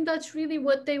don't think that's really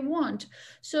what they want.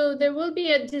 So there will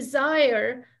be a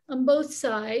desire on both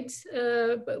sides,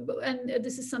 and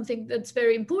this is something that's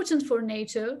very important for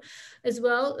NATO as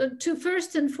well, to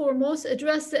first and foremost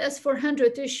address the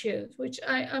S-400 issue, which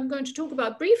I'm going to talk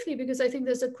about briefly because I think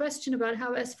there's a question about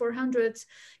how S-400s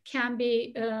can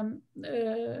be, you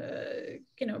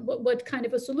know, what kind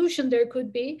of a solution there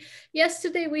could be.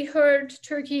 Yesterday we heard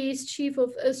Turkey's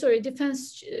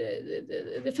defense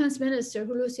minister,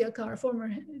 Hulusi Akar,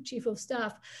 former chief of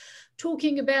staff,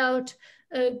 talking about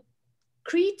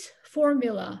Crete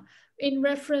formula in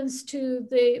reference to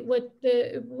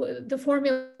the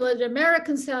formula that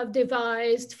Americans have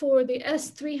devised for the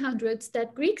S-300s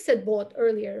that Greeks had bought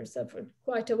earlier, so for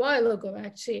quite a while ago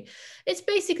actually. It's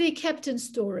basically kept in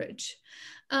storage.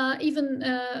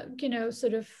 You know,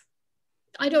 sort of,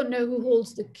 I don't know who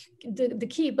holds the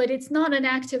key, but it's not an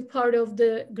active part of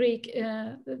the Greek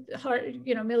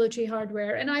military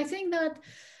hardware. And I think that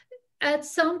at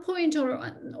some point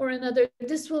or another,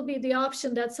 this will be the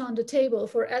option that's on the table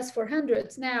for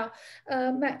S-400s. Now,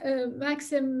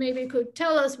 Maxim maybe could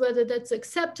tell us whether that's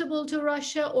acceptable to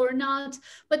Russia or not,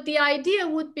 but the idea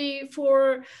would be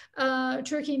for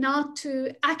Turkey not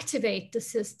to activate the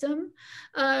system.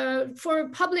 For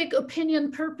public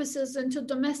opinion purposes and to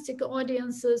domestic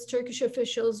audiences, Turkish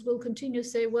officials will continue to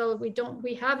say, well, we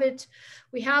have it,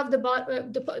 we have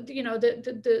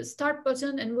the start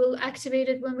button and we'll activate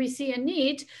it when we see a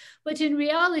need. But in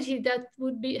reality, that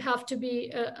would have to be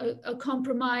a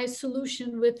compromise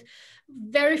solution with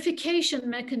verification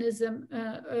mechanism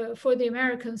for the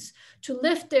Americans to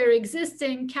lift their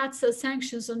existing CAATSA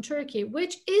sanctions on Turkey,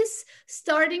 which is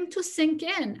starting to sink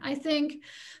in. I think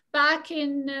back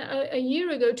in a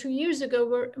year ago, 2 years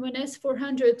ago, when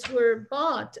S-400s were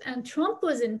bought and Trump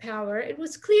was in power, it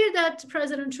was clear that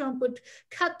President Trump would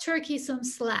cut Turkey some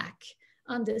slack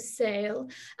on this sale,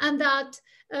 and that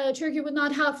Turkey would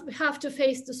not have to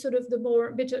face the sort of the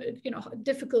more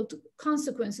difficult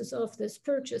consequences of this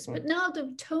purchase. But now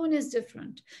the tone is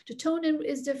different. The tone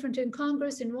is different in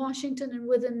Congress, in Washington, and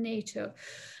within NATO.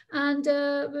 And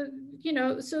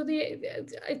so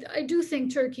I do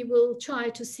think Turkey will try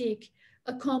to seek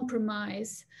a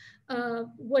compromise.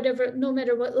 No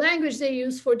matter what language they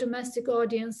use for domestic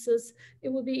audiences,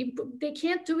 they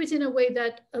can't do it in a way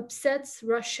that upsets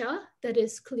Russia, that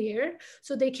is clear.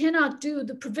 So they cannot do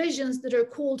the provisions that are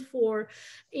called for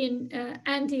in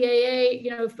NDAA,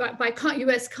 by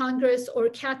US Congress, or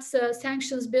CAATSA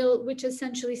sanctions bill, which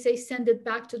essentially say send it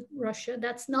back to Russia.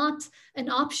 That's not an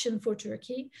option for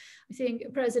Turkey. I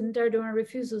think President Erdogan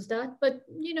refuses that, but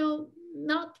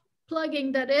not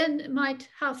plugging that in might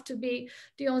have to be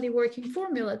the only working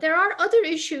formula. There are other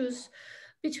issues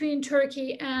between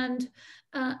Turkey and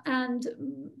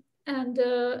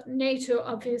NATO,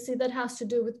 obviously, that has to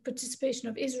do with participation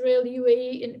of Israel,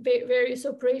 UAE in various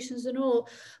operations and all.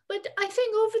 But I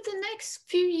think over the next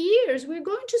few years, we're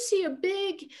going to see a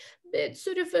big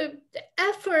sort of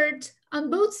effort on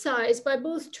both sides by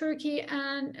both Turkey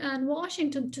and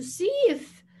Washington to see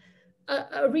if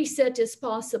a reset is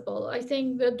possible. I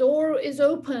think the door is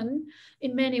open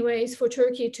in many ways for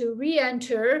Turkey to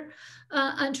re-enter,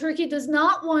 and Turkey does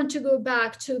not want to go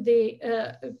back to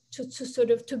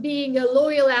to being a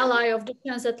loyal ally of the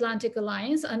transatlantic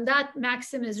alliance, and that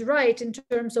Maxim is right in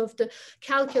terms of the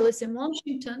calculus in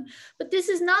Washington. But this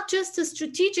is not just a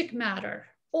strategic matter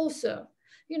also.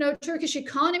 Turkish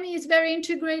economy is very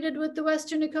integrated with the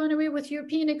Western economy, with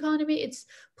European economy. Its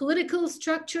political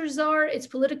structures are, its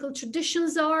political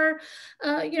traditions are.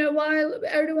 While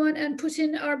Erdogan and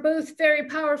Putin are both very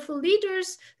powerful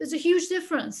leaders, there's a huge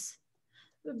difference.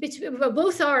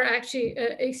 Both are actually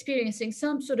experiencing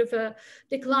some sort of a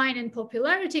decline in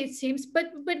popularity, it seems,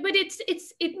 but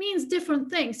it means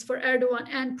different things for Erdogan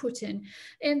and Putin.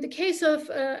 In the case of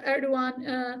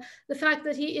Erdogan, the fact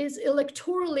that he is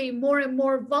electorally more and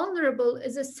more vulnerable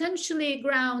is essentially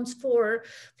grounds for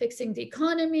fixing the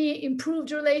economy,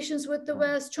 improved relations with the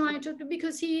West,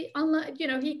 because he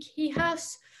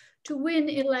has to win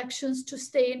elections to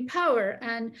stay in power.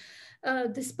 And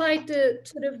despite the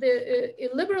sort of the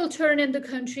illiberal turn in the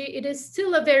country, it is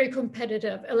still a very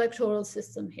competitive electoral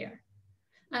system here.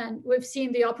 And we've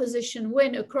seen the opposition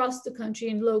win across the country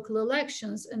in local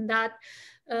elections, and that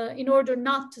in order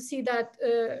not to see that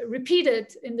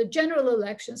repeated in the general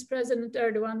elections, President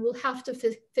Erdogan will have to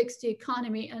fix the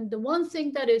economy. And the one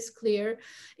thing that is clear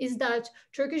is that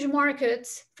Turkish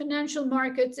markets, financial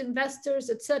markets, investors,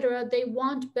 etc., they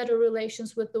want better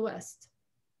relations with the West.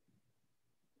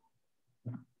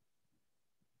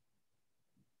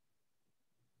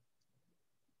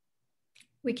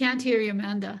 We can't hear you,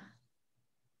 Amanda.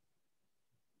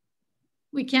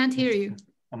 We can't hear you.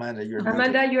 Amanda, you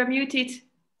are muted.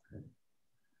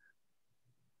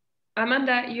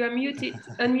 Amanda, you are muted.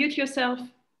 Unmute yourself.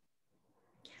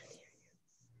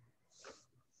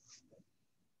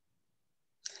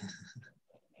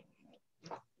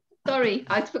 Sorry,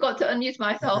 I forgot to unmute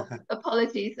myself.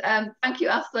 Apologies. Thank you,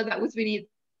 Asli. That was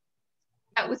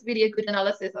really a good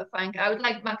analysis, I think. I would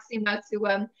like Maxim now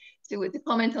to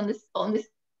comment on this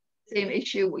same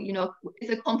issue. Is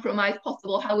a compromise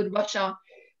possible? How would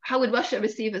Russia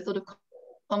receive a sort of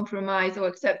compromise or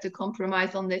accept a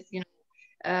compromise on this,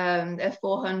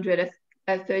 F-400,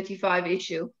 F-35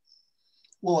 issue?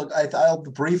 Well, I'll be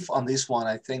brief on this one.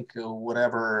 I think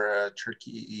whatever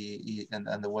Turkey and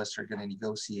the West are going to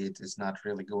negotiate is not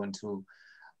really going to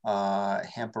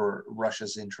hamper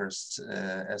Russia's interests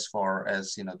as far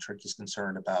as Turkey is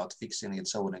concerned about fixing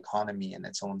its own economy and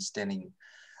its own standing.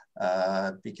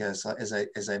 Because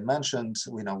as I mentioned,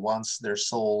 once they're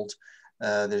sold,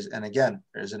 And again,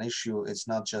 there's an issue. It's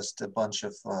not just a bunch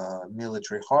of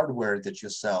military hardware that you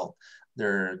sell.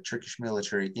 There are Turkish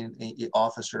military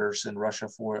officers in Russia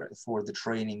for the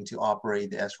training to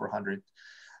operate the S-400.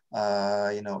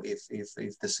 You know, if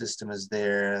the system is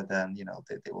there, then you know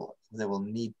they will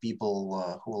need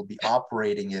people who will be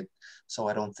operating it. So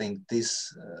I don't think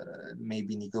this may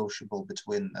be negotiable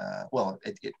between. Well,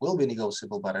 it will be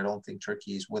negotiable, but I don't think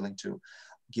Turkey is willing to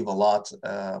give a lot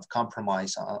of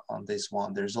compromise on this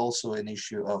one. There's also an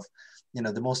issue of, you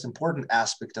know, the most important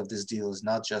aspect of this deal is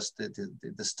not just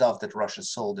the stuff that Russia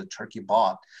sold, that Turkey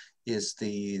bought, is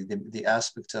the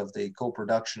aspect of the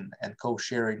co-production and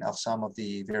co-sharing of some of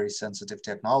the very sensitive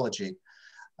technology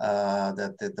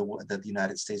that the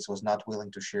United States was not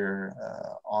willing to share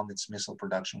on its missile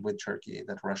production with Turkey,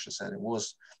 that Russia said it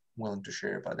was willing to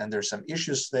share. But then there's some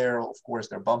issues there. Of course,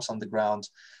 there are bumps on the ground,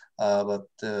 but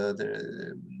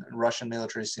the Russian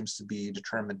military seems to be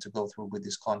determined to go through with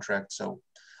this contract. So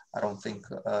I don't think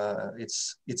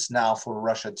it's now for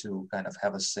Russia to kind of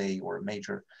have a say or a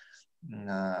major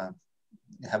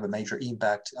have a major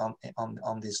impact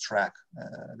on this track.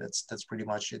 That's pretty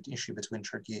much an issue between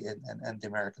Turkey and the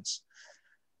Americans.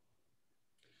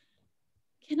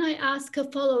 Can I ask a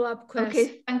follow-up question?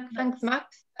 Okay, thanks,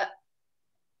 Max.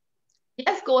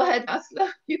 Yes, go ahead,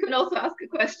 Asli. You can also ask a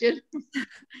question.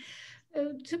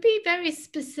 To be very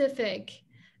specific,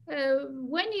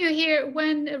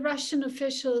 when Russian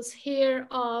officials hear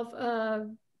of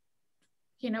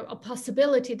you know, a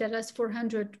possibility that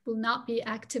S-400 will not be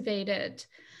activated,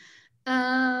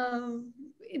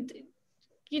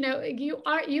 you know,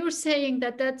 you're saying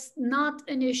that that's not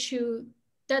an issue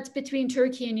that's between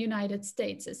Turkey and United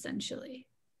States, essentially.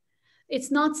 It's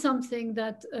not something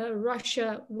that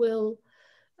Russia will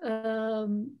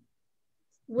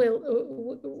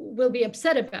be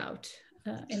upset about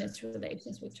in its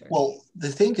relations with Turkey. Well, the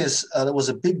thing is, there was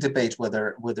a big debate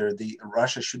whether the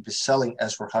Russia should be selling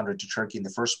S-400 to Turkey in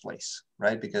the first place,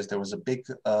 right? Because there was a big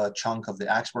chunk of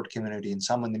the export community and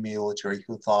some in the military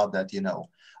who thought that, you know,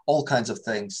 all kinds of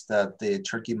things, that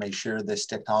Turkey may share this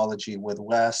technology with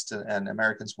West and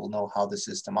Americans will know how the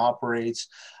system operates.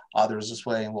 Others this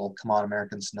way, well, come on,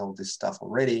 Americans know this stuff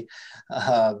already.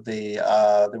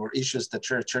 There were issues that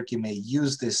Turkey may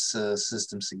use these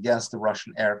systems against the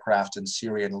Russian aircraft in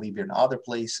Syria and Libya and other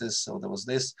places. So there was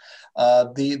this.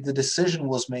 The decision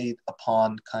was made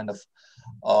upon kind of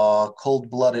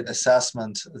cold-blooded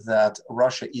assessment that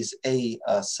Russia is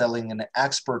selling an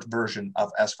expert version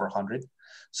of S-400.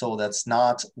 So that's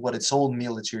not what its own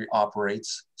military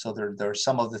operates. So there are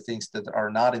some of the things that are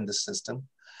not in the system.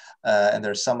 And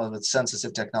there's some of the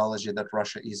sensitive technology that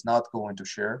Russia is not going to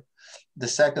share. The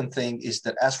second thing is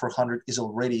that S-400 is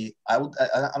already, I'm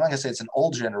not gonna say it's an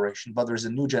old generation, but there's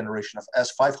a new generation of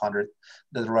S-500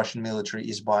 that the Russian military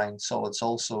is buying. So it's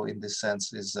also in this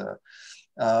sense is,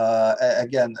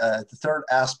 again, the third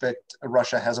aspect,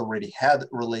 Russia has already had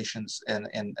relations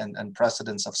and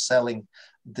precedents of selling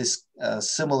this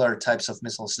similar types of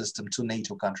missile system to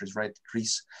NATO countries, right?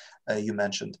 Greece, you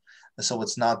mentioned. So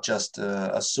it's not just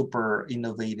a super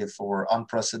innovative or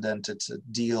unprecedented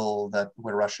deal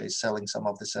where Russia is selling some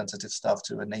of the sensitive stuff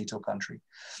to a NATO country.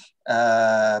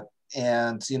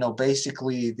 And, you know,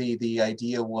 basically the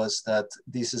idea was that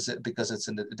this is because it's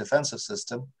a defensive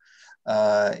system.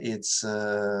 It's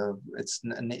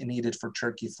needed for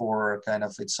Turkey for kind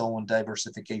of its own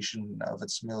diversification of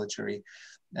its military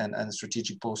and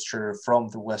strategic posture from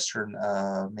the Western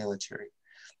military.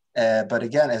 But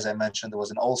again, as I mentioned, there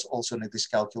was also this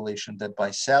calculation that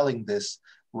by selling this,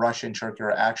 Russia and Turkey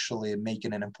are actually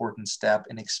making an important step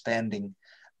in expanding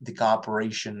the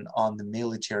cooperation on the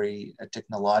military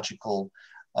technological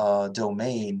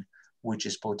domain, which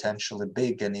is potentially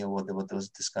big. And you know, there were those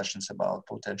discussions about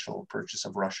potential purchase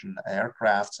of Russian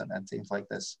aircrafts and things like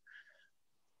this.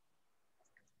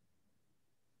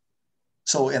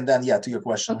 So, and then, yeah, to your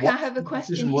question. Okay, I have a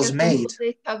question was made.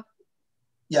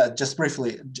 Yeah, just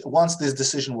briefly, once this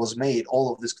decision was made,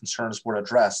 all of these concerns were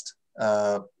addressed.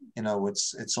 You know,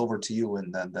 it's over to you,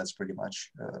 and then that's pretty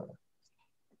much.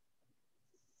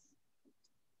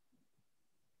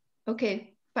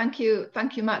 Okay, thank you,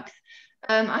 Max.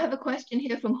 I have a question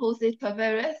here from Jose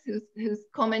Taveras, who's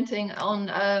commenting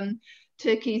on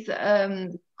Turkey's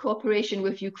cooperation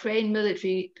with Ukraine,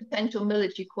 potential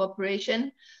military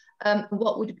cooperation.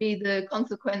 What would be the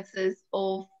consequences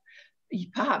of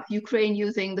perhaps Ukraine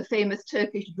using the famous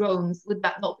Turkish drones? Would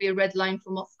that not be a red line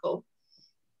for Moscow?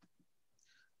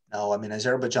 No, I mean,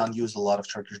 Azerbaijan used a lot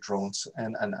of Turkish drones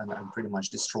and pretty much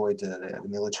destroyed the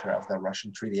military of the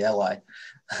Russian treaty ally.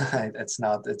 It's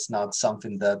not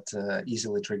something that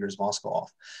easily triggers Moscow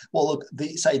off. Well, look,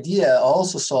 this idea, I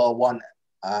also saw one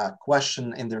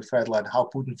question in their thread line, how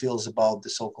Putin feels about the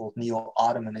so-called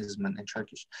neo-Ottomanism in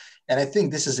Turkish. And I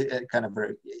think this is a kind of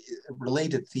a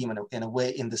related theme in a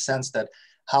way, in the sense that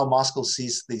how Moscow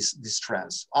sees these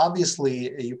trends.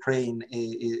 Obviously, Ukraine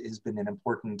has been an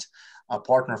important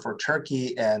partner for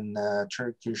Turkey, and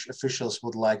Turkish officials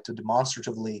would like to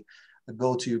demonstratively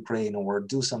go to Ukraine or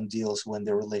do some deals when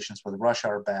their relations with Russia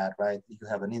are bad, right? You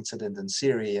have an incident in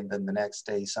Syria, and then the next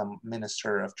day some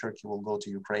minister of Turkey will go to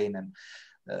Ukraine and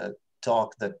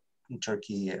talk that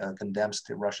Turkey condemns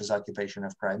Russia's occupation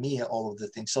of Crimea, all of the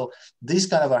things. So these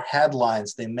kind of are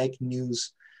headlines, they make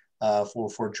news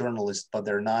for journalists, but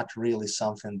they're not really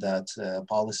something that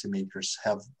policymakers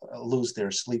have lose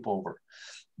their sleep over.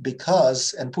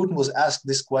 Because, and Putin was asked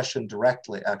this question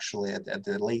directly, actually, at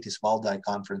the latest Valdai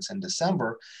conference in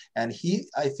December, and he,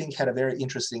 I think, had a very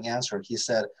interesting answer. He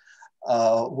said,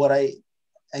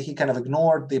 he kind of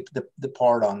ignored the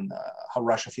part on how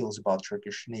Russia feels about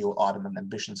Turkish neo-Ottoman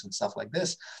ambitions and stuff like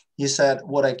this. He said,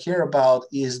 what I care about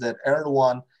is that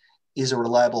Erdogan is a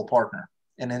reliable partner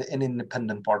and an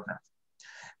independent partner.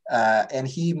 And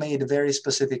he made a very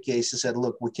specific case. He said,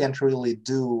 look, we can't really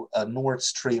do a Nord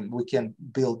Stream. We can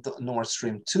build Nord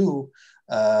Stream 2.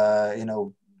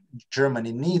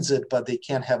 Germany needs it, but they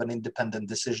can't have an independent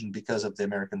decision because of the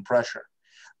American pressure.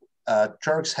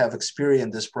 Turks have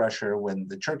experienced this pressure when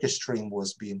the Turkish stream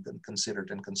was being considered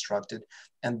and constructed,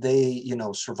 and they,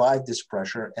 survived this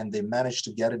pressure, and they managed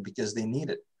to get it because they need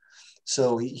it.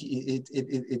 So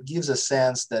it gives a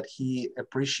sense that he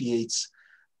appreciates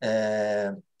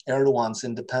Erdogan's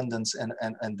independence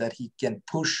and that he can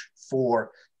push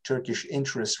for Turkish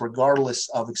interests regardless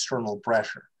of external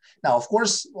pressure. Now, of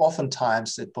course,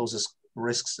 oftentimes it poses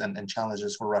risks and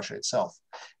challenges for Russia itself.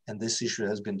 And this issue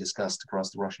has been discussed across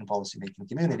the Russian policymaking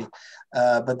community.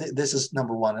 But this is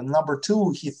number one. And number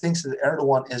two, he thinks that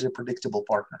Erdogan is a predictable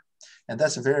partner. And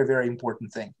that's a very, very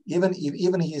important thing. Even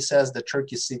he says that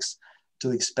Turkey seeks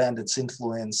to expand its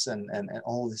influence and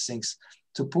all these things.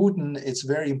 To Putin, it's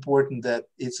very important that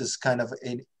it's as kind of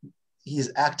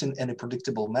he's acting in a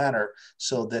predictable manner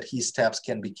so that his steps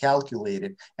can be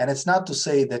calculated. And it's not to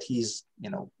say that he's,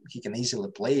 he can easily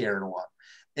play Erdogan.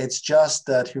 It's just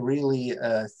that he really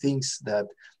thinks that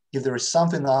if there is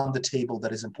something on the table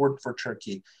that is important for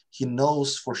Turkey, he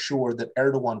knows for sure that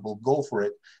Erdogan will go for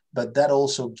it, but that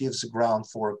also gives ground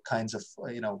for kinds of,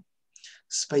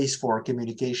 space for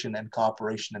communication and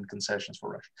cooperation and concessions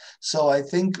for Russia. So I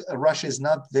think Russia is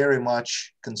not very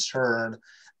much concerned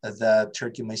that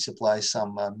Turkey may supply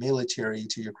some military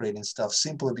to Ukrainian stuff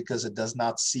simply because it does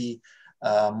not see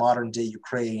modern day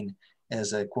Ukraine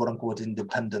as a quote unquote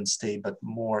independent state, but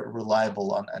more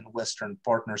reliable on Western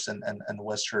partners and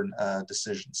Western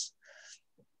decisions.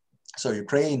 So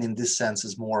Ukraine in this sense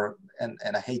is more, and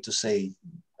I hate to say,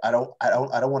 I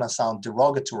don't want to sound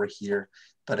derogatory here,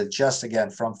 but it just, again,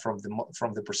 from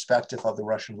the perspective of the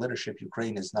Russian leadership,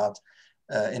 Ukraine is not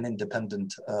an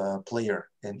independent player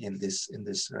in this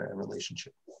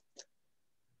relationship.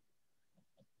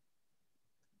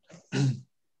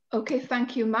 Okay,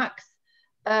 thank you, Max.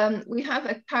 We have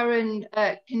a Karen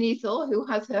Knizl who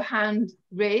has her hand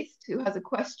raised, who has a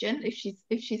question, if she's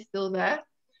still there.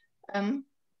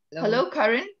 Hello,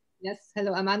 Karen. Yes,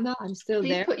 hello, Amanda. I'm still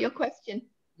there. Please put your question.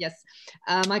 Yes,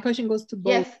 my question goes to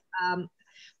both. Yes.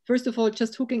 First of all,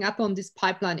 just hooking up on this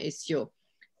pipeline issue.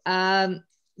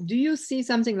 Do you see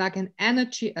something like an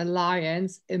energy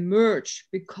alliance emerge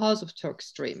because of Turk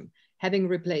Stream, having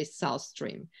replaced South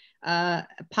Stream?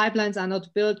 Pipelines are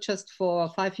not built just for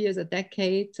 5 years, a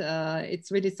decade. It's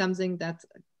really something that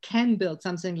can build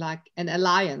something like an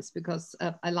alliance, because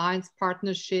alliance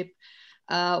partnership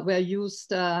were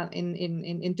used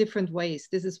in different ways.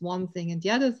 This is one thing. And the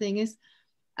other thing is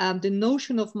the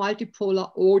notion of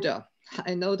multipolar order.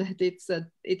 I know that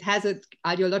it has an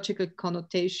ideological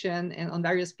connotation and on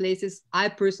various places. I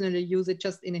personally use it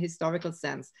just in a historical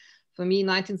sense. For me,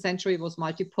 19th century was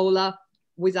multipolar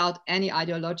without any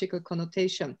ideological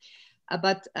connotation.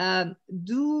 But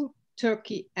do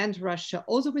Turkey and Russia,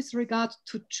 also with regard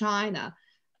to China,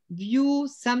 view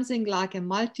something like a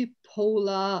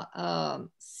multipolar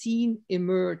scene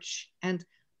emerge? And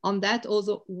on that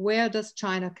also, where does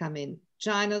China come in?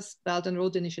 China's Belt and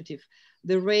Road Initiative,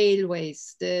 the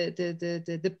railways,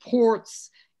 the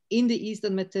ports in the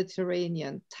Eastern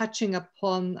Mediterranean, touching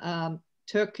upon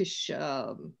Turkish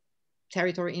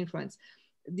territory influence.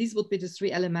 these would be the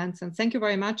three elements. And thank you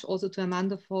very much also to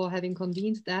Amanda for having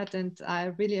convened that. And I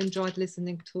really enjoyed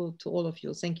listening to all of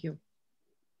you. Thank you.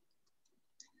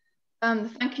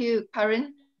 Thank you,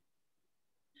 Karin.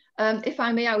 If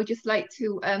I may, I would just like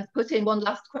to put in one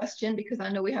last question, because I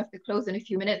know we have to close in a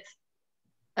few minutes.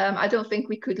 I don't think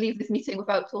we could leave this meeting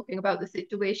without talking about the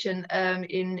situation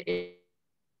in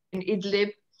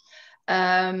Idlib,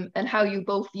 and how you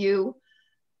both view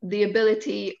the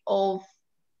ability of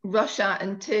Russia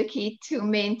and Turkey to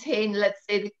maintain, let's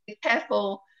say, the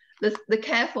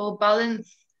careful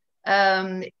balance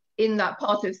in that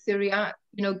part of Syria,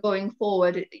 you know, going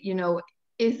forward. You know,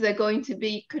 is there going to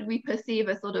be, could we perceive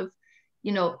a sort of,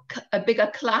 you know, a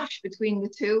bigger clash between the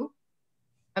two?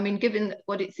 I mean, given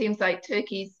what it seems like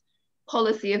Turkey's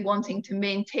policy of wanting to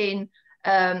maintain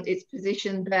its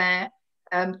position there,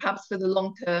 perhaps for the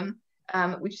long term,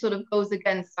 which sort of goes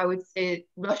against, I would say,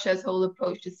 Russia's whole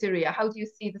approach to Syria. How do you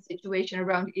see the situation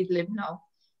around Idlib now?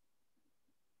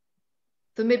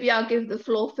 So maybe I'll give the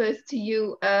floor first to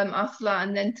you, Asla,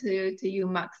 and then to you,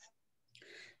 Max.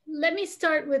 Let me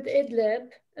start with Idlib.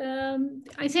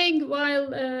 I think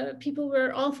while people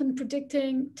were often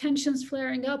predicting tensions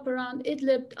flaring up around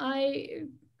Idlib, I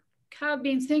have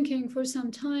been thinking for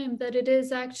some time that it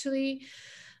is actually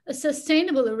a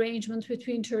sustainable arrangement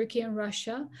between Turkey and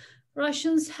Russia.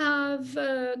 Russians have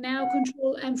now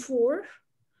control M4,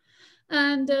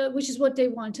 and which is what they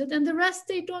wanted, and the rest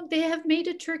they don't. They have made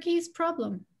it Turkey's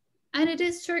problem. And it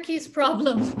is Turkey's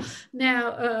problem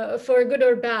now, for good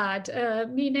or bad,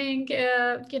 meaning,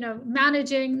 you know,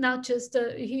 managing not just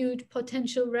a huge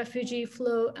potential refugee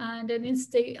flow and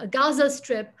a Gaza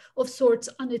Strip of sorts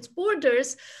on its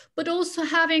borders, but also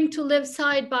having to live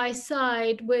side by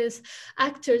side with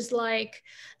actors like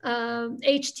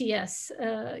HTS,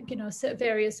 you know,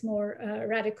 various more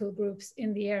radical groups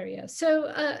in the area.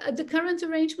 So the current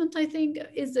arrangement, I think,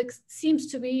 seems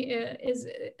to be is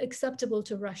acceptable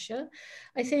to Russia.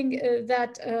 I think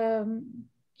that,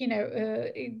 you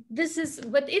know, this is,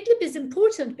 but Idlib is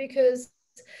important because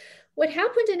what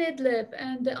happened in Idlib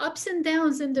and the ups and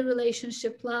downs in the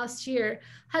relationship last year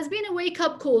has been a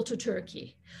wake-up call to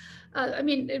Turkey. I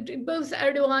mean, both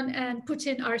Erdogan and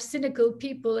Putin are cynical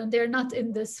people, and they're not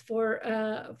in this for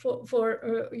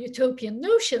utopian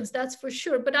notions, that's for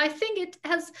sure. But I think it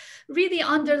has really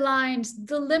underlined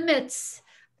the limits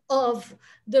of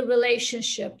the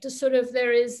relationship. The sort of,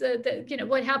 there is, you know,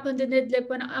 what happened in Idlib,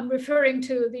 when I'm referring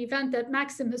to the event that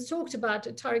Maxim has talked about,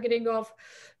 the targeting of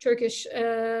Turkish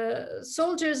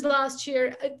soldiers last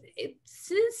year.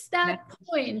 Since that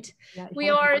point, we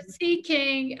are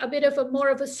seeking a bit of a more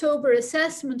of a sober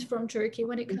assessment from Turkey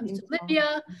when it comes to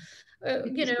Libya,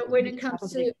 you know, when it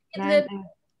comes to Idlib,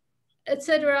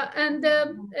 etc. And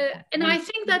I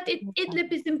think that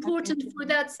Idlib is important for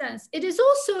that sense. It is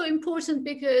also important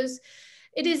because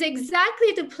it is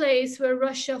exactly the place where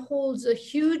Russia holds a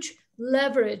huge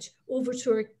leverage over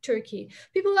Turkey.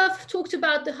 People have talked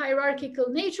about the hierarchical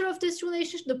nature of this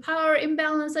relationship, the power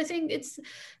imbalance. I think it's,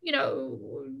 you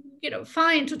know,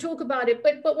 fine to talk about it,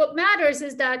 but what matters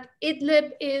is that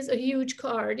Idlib is a huge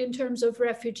card in terms of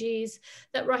refugees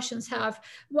that Russians have.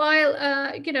 While,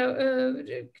 you know,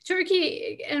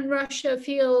 Turkey and Russia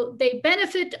feel they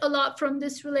benefit a lot from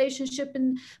this relationship,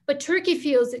 but Turkey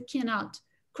feels it cannot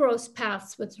cross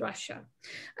paths with Russia.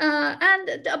 And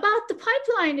about the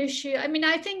pipeline issue, I mean,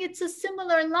 I think it's a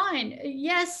similar line.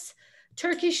 Yes,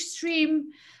 Turkish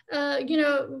stream, you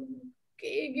know,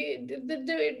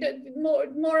 the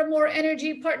more and more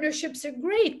energy partnerships are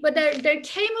great, but there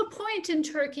came a point in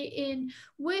Turkey in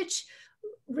which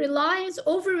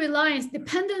over-reliance,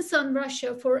 dependence on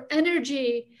Russia for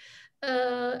energy,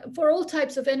 for all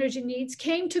types of energy needs,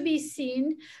 came to be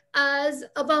seen as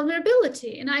a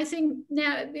vulnerability. And I think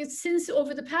now, since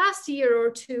over the past year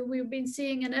or two, we've been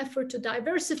seeing an effort to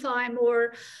diversify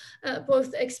more,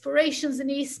 both explorations in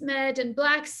East Med and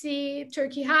Black Sea.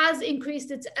 Turkey has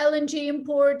increased its LNG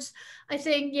imports. I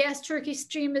think, yes, Turkish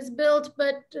stream is built,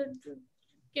 but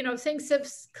you know, things have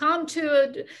come to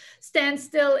a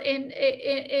standstill in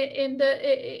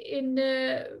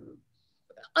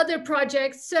other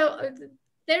projects. So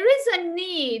there is a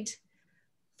need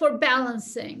for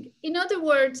balancing. In other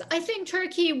words, I think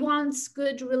Turkey wants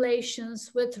good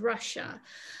relations with Russia,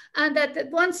 and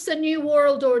that wants a new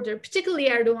world order, particularly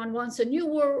Erdogan wants a new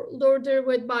world order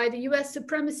whereby the US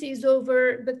supremacy is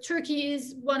over, but Turkey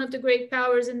is one of the great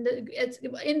powers in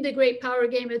the great power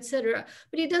game, etc.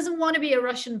 But he doesn't want to be a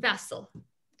Russian vassal.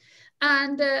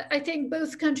 And I think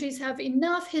both countries have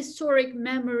enough historic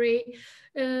memory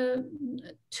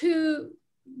to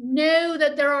know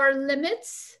that there are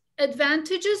limits,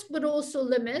 advantages, but also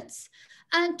limits.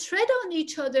 and tread on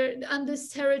each other on this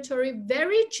territory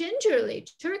very gingerly.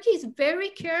 Turkey is very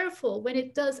careful when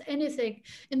it does anything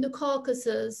in the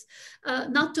Caucasus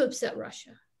not to upset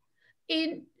Russia.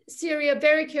 In Syria,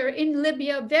 very careful. In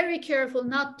Libya, very careful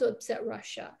not to upset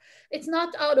Russia. It's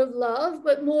not out of love,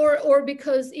 but more or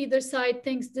because either side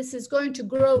thinks this is going to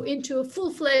grow into a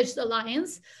full-fledged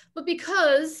alliance, but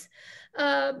because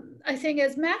I think,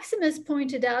 as Maxim has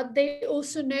pointed out, they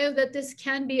also know that this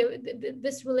can be,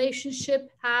 this relationship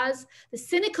has, the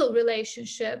cynical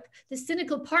relationship, the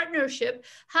cynical partnership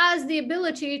has the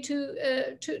ability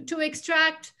to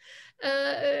extract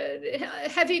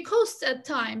heavy costs at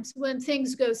times when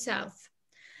things go south.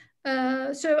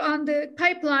 So on the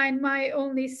pipeline, my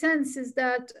only sense is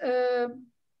that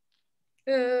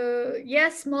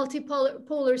yes,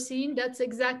 multipolar scene, that's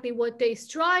exactly what they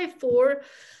strive for,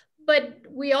 but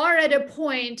we are at a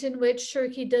point in which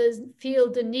Turkey does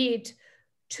feel the need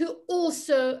to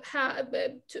also have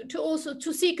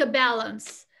to seek a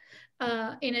balance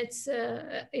in its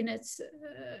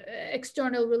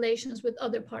external relations with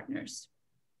other partners.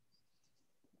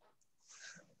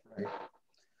 Right.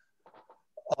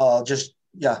 Just,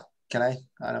 yeah, can I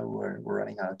know we're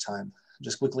running out of time.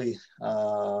 Just quickly,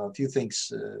 a few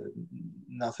things,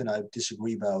 nothing I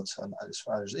disagree about as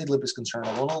far as Idlib is concerned.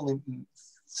 I will only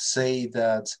say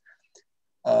that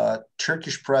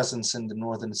Turkish presence in the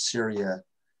northern Syria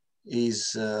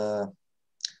is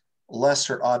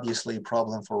lesser, obviously, a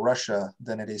problem for Russia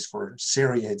than it is for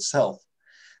Syria itself.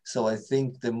 So I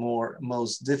think the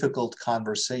most difficult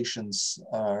conversations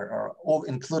are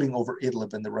including over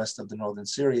Idlib and the rest of the northern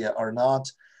Syria, are not,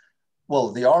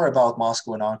 well, they are about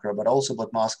Moscow and Ankara, but also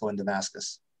about Moscow and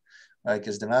Damascus, right?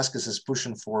 Because Damascus is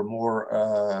pushing for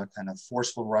more kind of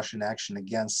forceful Russian action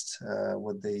against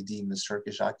what they deem as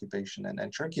Turkish occupation.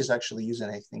 And Turkey is actually using,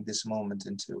 I think, this moment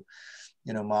into,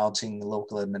 you know, mounting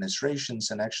local administrations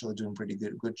and actually doing pretty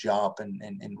good job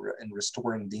in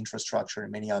restoring the infrastructure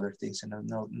and many other things in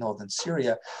northern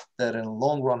Syria that in the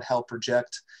long run help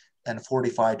project and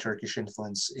fortify Turkish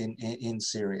influence in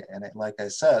Syria. And like I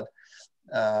said,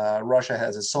 Russia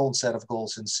has its own set of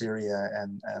goals in Syria,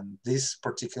 and these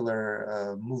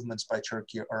particular movements by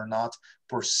Turkey are not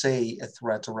per se a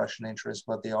threat to Russian interests,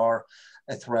 but they are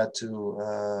a threat to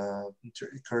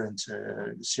current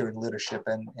Syrian leadership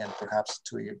and perhaps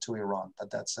to Iran. But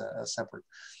that's a separate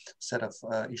set of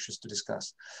issues to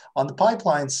discuss. On the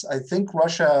pipelines, I think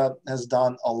Russia has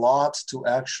done a lot to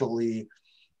actually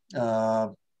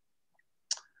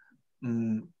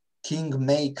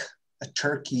make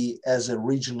Turkey as a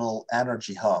regional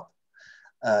energy hub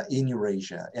in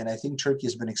Eurasia. And I think Turkey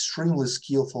has been extremely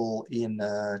skillful in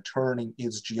turning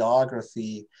its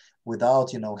geography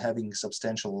without, you know, having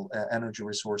substantial energy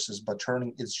resources, but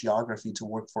turning its geography to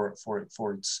work for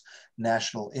its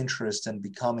national interest and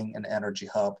becoming an energy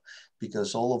hub,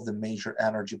 because all of the major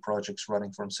energy projects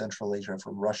running from Central Asia,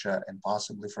 from Russia, and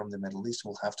possibly from the Middle East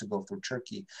will have to go through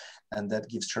Turkey. And that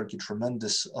gives Turkey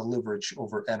tremendous leverage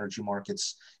over energy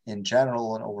markets in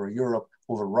general and over Europe,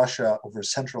 over Russia, over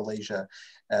Central Asia.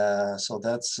 So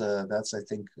that's I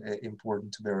think,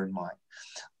 important to bear in mind.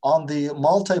 On the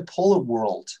multipolar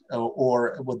world,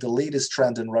 or what the latest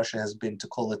trend in Russia has been to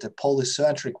call it a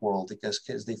polycentric world, because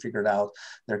they figured out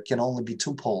there can only be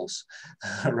two poles,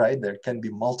 right? There can be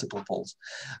multiple poles.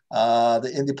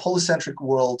 In the polycentric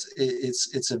world,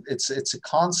 it's a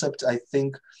concept, I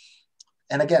think.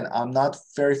 And again, I'm not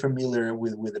very familiar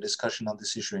with the discussion on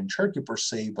this issue in Turkey per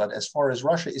se, but as far as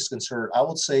Russia is concerned, I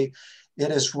would say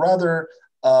it is rather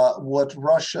that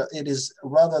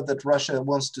Russia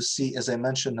wants to see, as I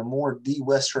mentioned, a more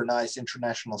de-Westernized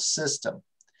international system,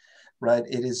 right?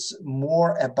 It is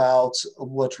more about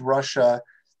what Russia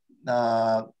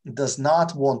does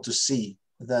not want to see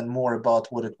than more about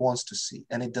what it wants to see.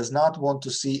 And it does not want to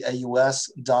see a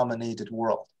US-dominated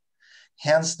world.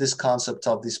 Hence this concept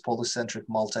of this polycentric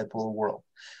multipolar world.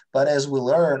 But as we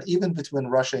learn, even between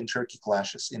Russia and Turkey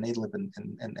clashes in Idlib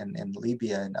and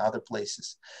Libya and other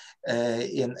places,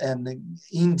 and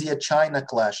India-China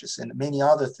clashes and many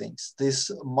other things, this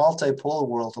multipolar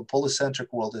world or polycentric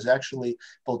world is actually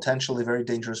potentially a very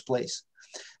dangerous place.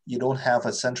 You don't have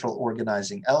a central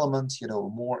organizing element, you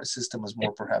know, a system is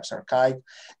more perhaps archaic,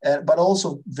 but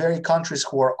also very countries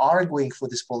who are arguing for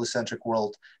this polycentric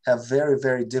world have very,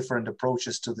 very different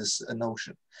approaches to this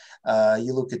notion.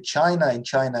 You look at China, and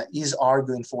China is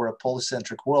arguing for a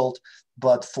polycentric world,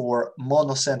 but for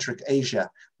monocentric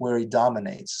Asia, where it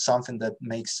dominates, something that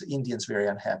makes Indians very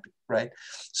unhappy, right?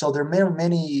 So there are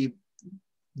many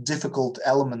difficult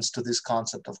elements to this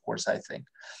concept, of course, I think.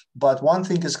 But one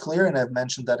thing is clear, and I've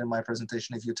mentioned that in my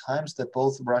presentation a few times, that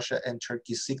both Russia and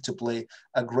Turkey seek to play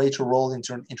a greater role in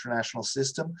the international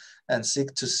system and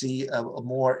seek to see a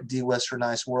more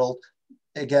de-Westernized world.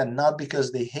 Again, not because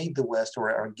they hate the West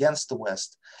or are against the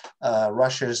West.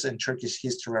 Russia's and Turkey's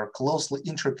history are closely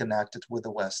interconnected with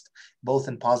the West, both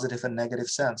in positive and negative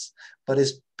sense. But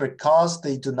it's because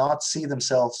they do not see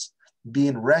themselves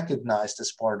being recognized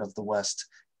as part of the West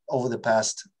over the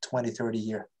past 20, 30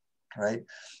 years, right?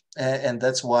 And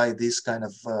that's why these kind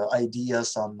of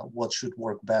ideas on what should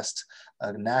work best,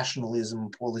 nationalism,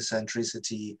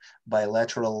 polycentricity,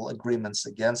 bilateral agreements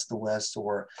against the West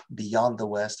or beyond the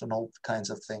West, and all kinds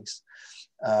of things.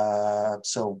 Yeah,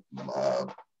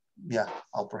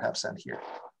 I'll perhaps end here.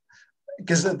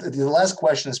 Because the last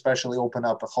question especially opened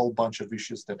up a whole bunch of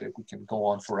issues that we can go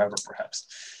on forever, perhaps.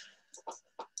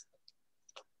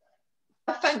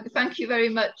 Thank you very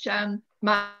much,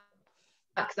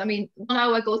 Max. I mean, 1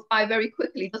 hour goes by very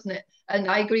quickly, doesn't it? And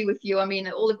I agree with you. I mean,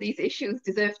 all of these issues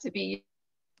deserve to be,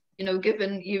 you know,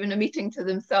 given even a meeting to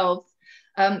themselves.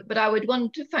 But I would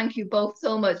want to thank you both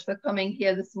so much for coming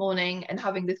here this morning and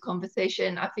having this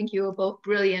conversation. I think you were both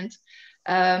brilliant.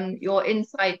 Your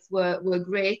insights were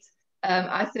great.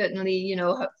 I certainly, you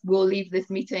know, will leave this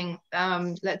meeting,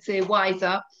 let's say,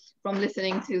 wiser from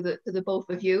listening to the both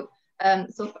of you.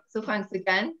 So thanks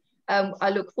again. I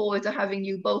look forward to having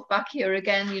you both back here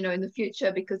again, you know, in the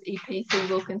future, because EPC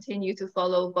will continue to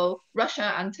follow both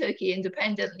Russia and Turkey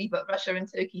independently, but Russia and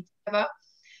Turkey together.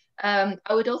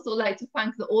 I would also like to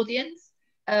thank the audience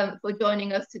for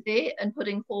joining us today and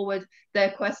putting forward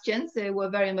their questions. They were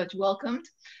very much welcomed.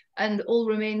 And all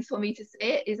remains for me to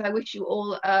say is I wish you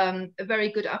all a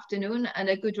very good afternoon and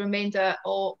a good remainder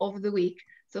of the week.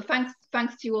 So thanks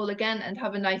to you all again, and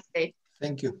have a nice day.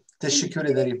 Thank you. Teşekkür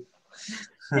ederim.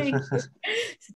 Thank you.